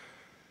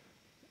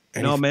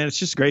no, man, it's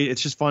just great.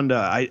 It's just fun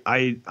to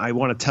I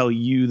want to tell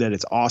you that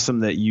it's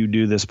awesome that you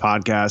do this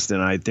podcast,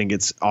 and I think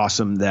it's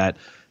awesome that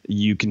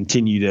you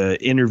continue to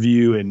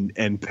interview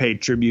and pay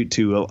tribute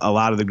to a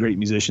lot of the great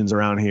musicians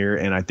around here.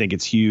 And I think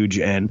it's huge.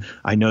 And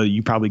I know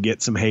you probably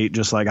get some hate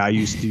just like I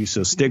used to.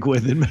 So stick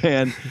with it,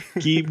 man.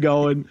 Keep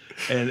going.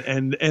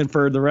 And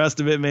for the rest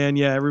of it, man,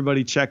 yeah,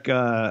 everybody check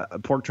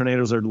Pork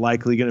Tornadoes are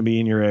likely going to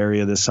be in your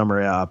area this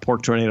summer.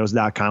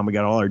 PorkTornadoes.com. We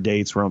got all our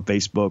dates. We're on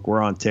Facebook.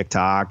 We're on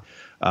TikTok.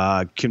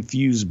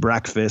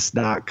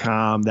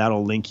 ConfusedBreakfast.com.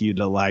 That'll link you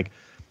to like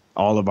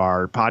all of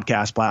our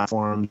podcast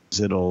platforms.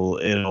 It'll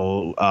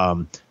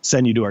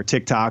send you to our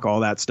TikTok,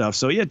 all that stuff.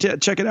 So yeah,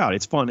 check it out.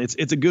 It's fun. It's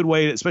a good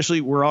way, especially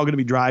we're all going to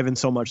be driving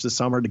so much this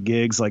summer to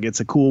gigs. Like it's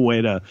a cool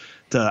way to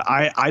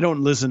I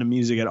don't listen to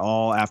music at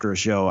all after a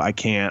show. I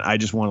can't. I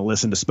just want to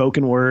listen to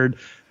spoken word.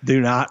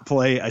 Do not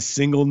play a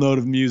single note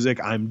of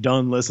music. I'm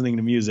done listening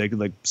to music.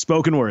 Like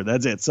spoken word.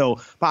 That's it. So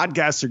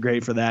podcasts are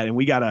great for that. And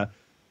we got a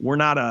we're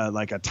not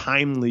a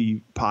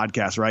timely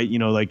podcast, right? You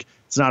know, like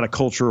it's not a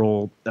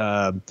cultural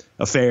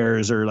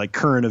affairs or like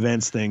current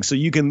events thing. So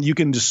you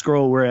can just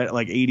scroll. We're at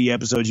like 80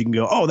 episodes. You can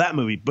go, oh, that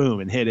movie, boom,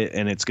 and hit it,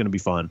 and it's going to be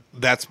fun.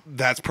 That's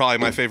probably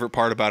my favorite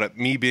part about it.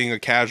 Me being a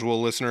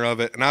casual listener of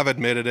it, and I've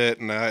admitted it,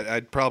 and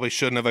I probably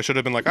shouldn't have. I should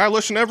have been like, I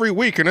listen every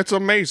week, and it's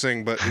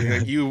amazing. But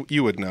you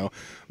would know.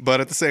 But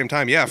at the same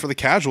time, yeah, for the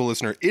casual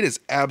listener, it is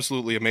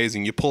absolutely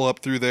amazing. You pull up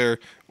through there.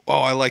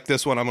 Oh, I like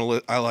this one.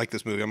 I like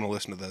this movie. I'm gonna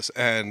listen to this,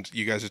 and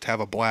you guys just have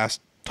a blast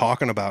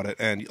talking about it.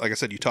 And like I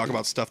said, you talk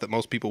about stuff that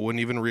most people wouldn't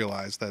even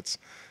realize that's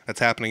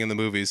happening in the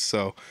movies.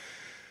 So,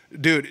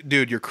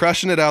 dude, you're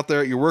crushing it out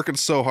there. You're working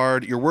so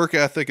hard. Your work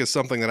ethic is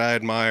something that I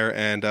admire,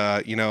 and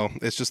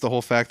it's just the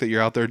whole fact that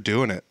you're out there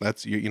doing it.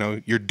 That's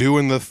you're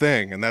doing the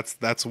thing, and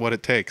that's what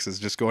it takes, is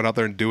just going out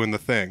there and doing the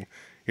thing.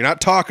 You're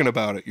not talking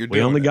about it. You're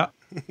doing it.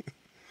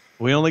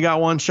 We only got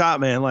one shot,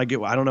 man. Like,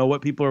 I don't know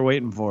what people are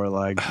waiting for.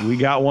 Like, we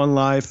got one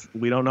life.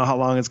 We don't know how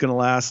long it's going to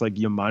last. Like,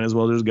 you might as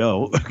well just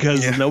go,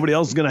 because nobody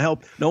else is going to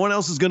help. No one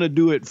else is going to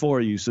do it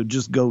for you. So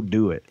just go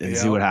do it and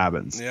see what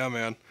happens. Yeah,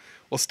 man.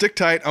 Well, stick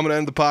tight. I'm going to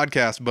end the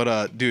podcast.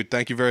 But, dude,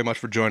 thank you very much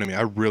for joining me.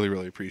 I really,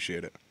 really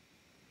appreciate it.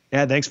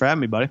 Yeah, thanks for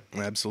having me, buddy.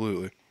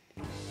 Absolutely.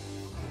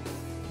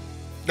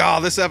 Oh,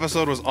 this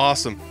episode was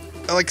awesome.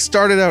 I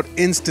started out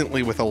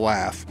instantly with a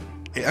laugh.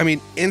 I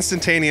mean,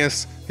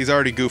 instantaneous. He's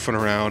already goofing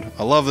around.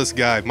 I love this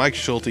guy, Mike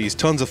Schulte. He's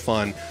tons of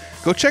fun.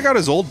 Go check out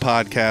his old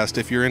podcast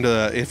if you're into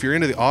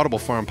the Audible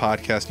Farm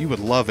podcast. You would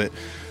love it.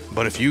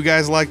 But if you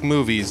guys like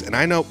movies, and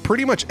I know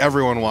pretty much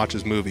everyone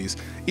watches movies,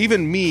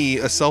 even me,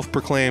 a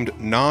self-proclaimed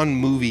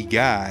non-movie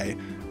guy,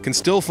 can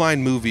still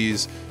find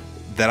movies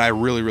that I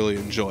really, really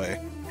enjoy.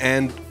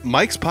 And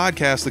Mike's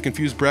podcast, The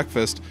Confused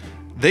Breakfast,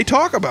 they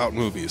talk about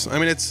movies. I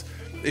mean, it's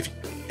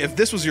if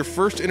this was your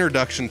first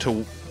introduction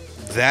to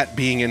that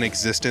being in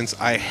existence,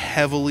 I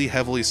heavily,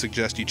 heavily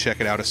suggest you check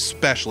it out,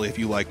 especially if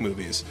you like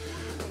movies.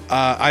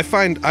 I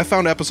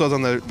found episodes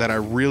on there that I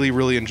really,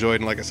 really enjoyed,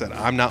 and like I said,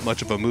 I'm not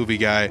much of a movie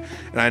guy,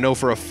 and I know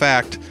for a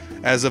fact,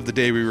 as of the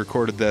day we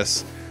recorded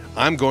this,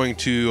 I'm going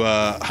to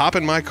hop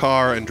in my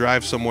car and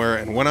drive somewhere,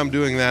 and when I'm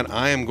doing that,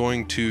 I am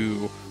going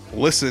to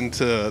listen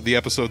to the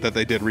episode that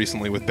they did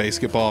recently with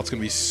basketball. It's going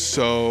to be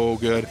so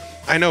good.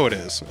 I know it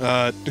is.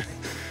 The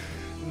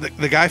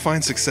guy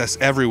finds success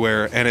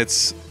everywhere, and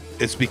it's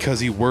because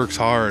he works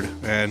hard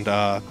and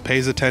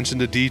pays attention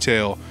to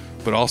detail,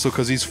 but also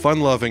because he's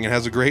fun-loving and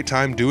has a great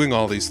time doing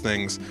all these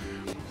things.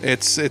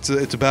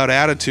 It's about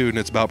attitude, and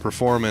it's about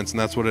performance, and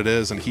that's what it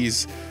is. And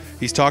he's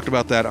talked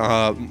about that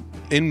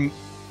in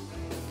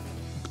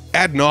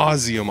ad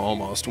nauseum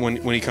almost when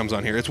he comes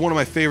on here. It's one of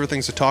my favorite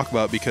things to talk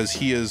about, because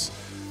he is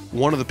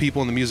one of the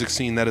people in the music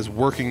scene that is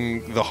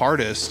working the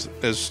hardest,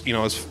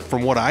 as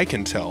from what I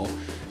can tell.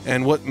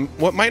 And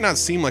what might not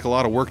seem like a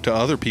lot of work to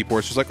other people,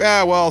 it's just like,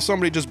 well,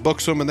 somebody just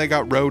books them and they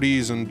got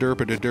roadies and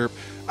derp.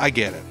 I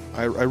get it.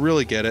 I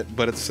really get it.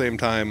 But at the same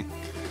time,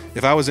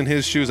 if I was in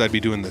his shoes, I'd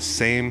be doing the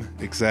same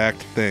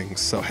exact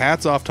things. So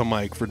hats off to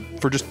Mike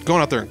for just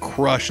going out there and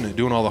crushing it,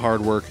 doing all the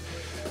hard work.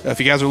 If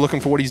you guys are looking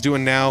for what he's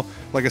doing now,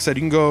 like I said,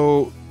 you can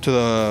go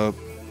to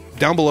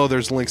down below.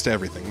 There's links to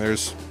everything.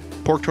 There's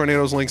Pork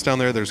Tornadoes links down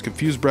there. There's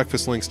Confused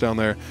Breakfast links down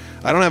there.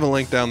 I don't have a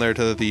link down there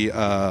to the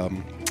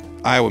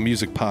Iowa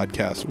Music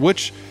Podcast,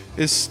 which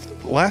is,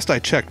 last I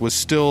checked, was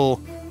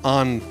still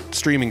on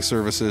streaming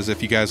services.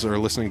 If you guys are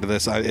listening to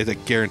this, I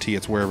guarantee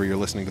it's wherever you're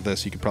listening to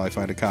this. You could probably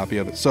find a copy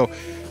of it. So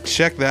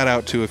check that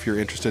out too if you're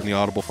interested in the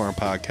Audible Farm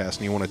podcast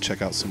and you want to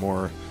check out some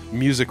more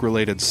music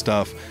related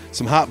stuff,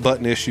 some hot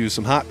button issues,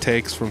 some hot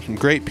takes from some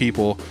great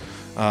people,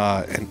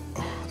 and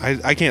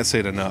I can't say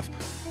it enough.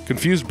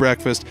 Confused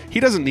Breakfast,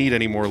 he doesn't need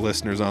any more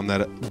listeners on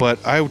that,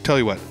 but I would tell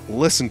you what,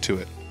 listen to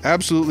it.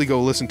 Absolutely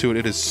go listen to it.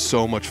 It is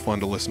so much fun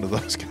to listen to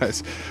those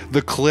guys.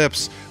 The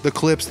clips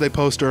they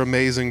post are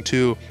amazing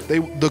too.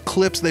 The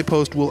clips they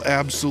post will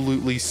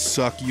absolutely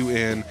suck you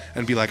in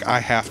and be like,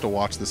 I have to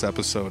watch this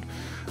episode.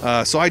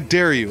 So I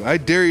dare you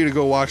to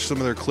go watch some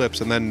of their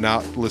clips and then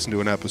not listen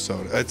to an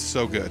episode. It's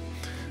so good.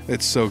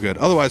 It's so good.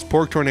 Otherwise,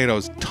 Pork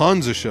Tornadoes,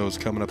 tons of shows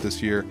coming up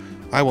this year.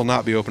 I will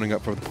not be opening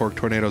up for the Pork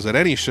Tornadoes at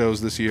any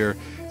shows this year.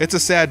 It's a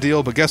sad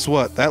deal, but guess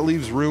what? That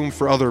leaves room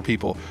for other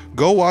people.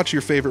 Go watch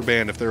your favorite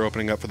band if they're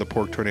opening up for the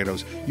Pork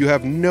Tornadoes. You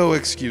have no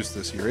excuse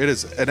this year. It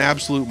is an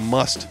absolute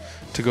must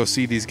to go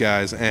see these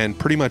guys, and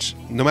pretty much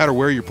no matter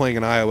where you're playing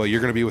in Iowa,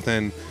 you're going to be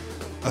within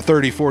a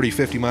 30, 40,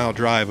 50-mile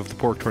drive of the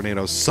Pork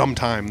Tornadoes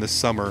sometime this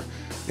summer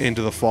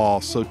into the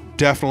fall. So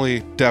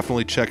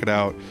definitely check it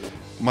out.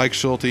 Mike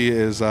Schulte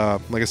is,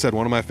 like I said,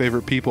 one of my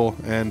favorite people,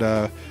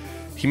 and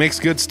he makes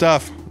good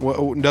stuff.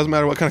 It doesn't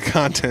matter what kind of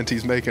content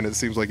he's making. It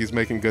seems like he's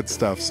making good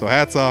stuff. So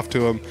hats off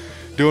to him,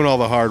 doing all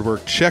the hard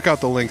work. Check out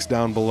the links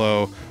down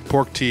below.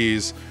 Pork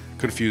Teas,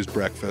 Confused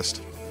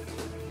Breakfast.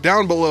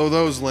 Down below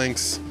those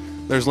links,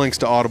 there's links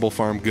to Audible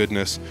Farm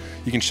goodness.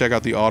 You can check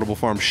out the Audible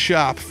Farm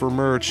shop for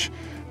merch.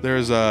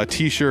 There's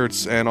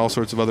t-shirts and all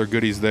sorts of other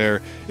goodies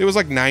there. It was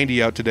like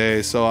 90 out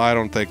today, so I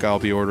don't think I'll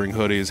be ordering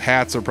hoodies.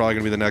 Hats are probably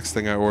going to be the next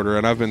thing I order,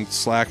 and I've been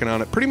slacking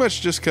on it pretty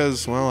much just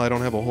because, well, I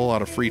don't have a whole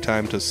lot of free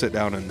time to sit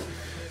down and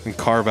and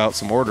carve out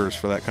some orders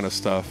for that kind of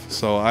stuff.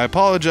 So I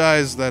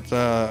apologize that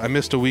I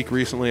missed a week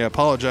recently. I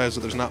apologize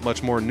that there's not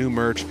much more new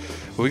merch,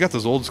 but we got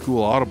those old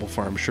school Audible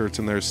Farm shirts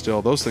in there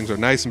still. Those things are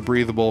nice and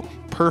breathable,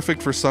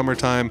 perfect for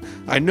summertime.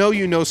 I know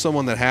you know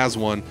someone that has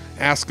one.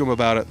 Ask them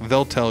about it.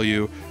 They'll tell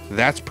you.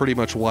 That's pretty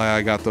much why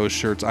I got those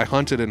shirts. I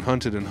hunted and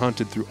hunted and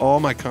hunted through all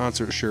my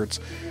concert shirts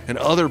and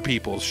other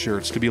people's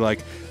shirts to be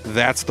like,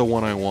 that's the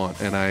one I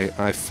want. And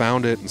I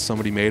found it, and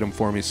somebody made them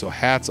for me, so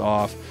hats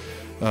off.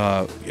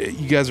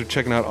 You guys are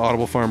checking out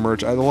Audible Farm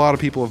merch. A lot of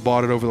people have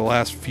bought it over the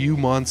last few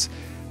months.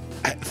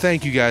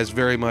 Thank you guys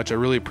very much. I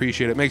really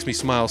appreciate it. It makes me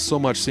smile so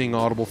much seeing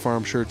Audible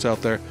Farm shirts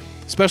out there,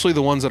 especially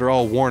the ones that are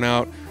all worn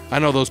out. I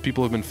know those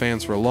people have been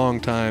fans for a long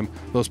time.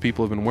 Those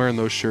people have been wearing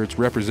those shirts,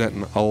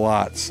 representing a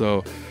lot.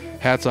 So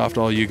hats off to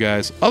all you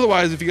guys.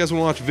 Otherwise, if you guys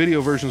want to watch video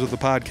versions of the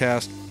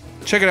podcast,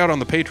 check it out on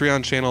the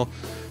Patreon channel,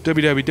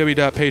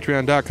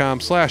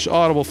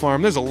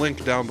 www.patreon.com/audiblefarm. There's a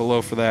link down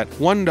below for that.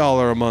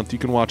 $1 a month, you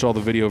can watch all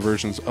the video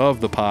versions of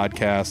the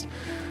podcast.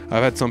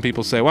 I've had some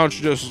people say, why don't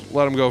you just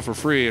let them go for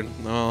free?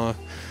 And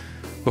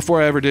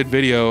before I ever did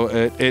video,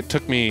 it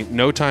took me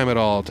no time at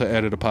all to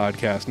edit a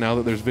podcast. Now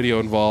that there's video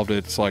involved,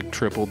 it's like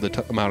tripled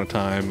the amount of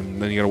time, and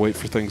then you gotta wait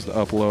for things to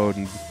upload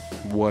and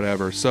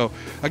whatever. So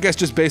I guess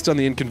just based on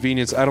the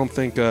inconvenience, I don't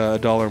think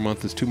 $1 a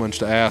month is too much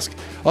to ask.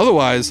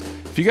 Otherwise,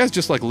 if you guys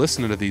just like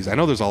listening to these, I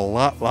know there's a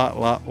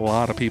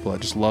lot of people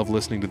that just love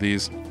listening to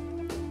these.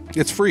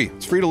 It's free.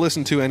 It's free to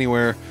listen to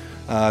anywhere.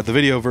 The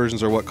video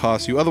versions are what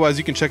costs you. Otherwise,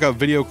 you can check out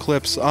video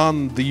clips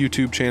on the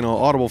YouTube channel,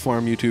 Audible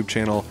Farm YouTube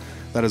channel.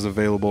 That is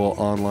available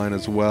online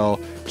as well.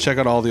 Check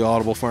out all the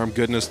Audible Farm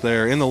goodness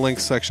there in the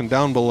links section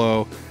down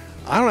below.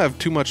 I don't have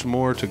too much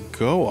more to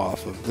go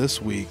off of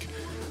this week.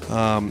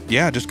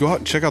 Yeah, just go out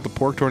and check out the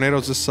Pork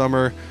Tornadoes this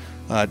summer.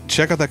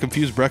 Check out that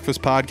Confused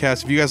Breakfast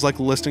podcast. If you guys like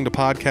listening to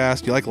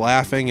podcasts, you like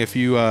laughing, if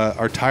you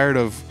are tired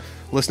of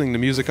listening to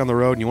music on the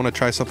road and you want to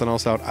try something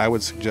else out, I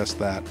would suggest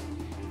that.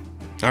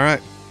 All right,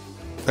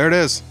 there it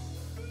is.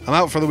 I'm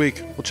out for the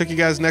week. We'll check you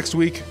guys next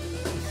week.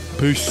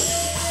 Peace.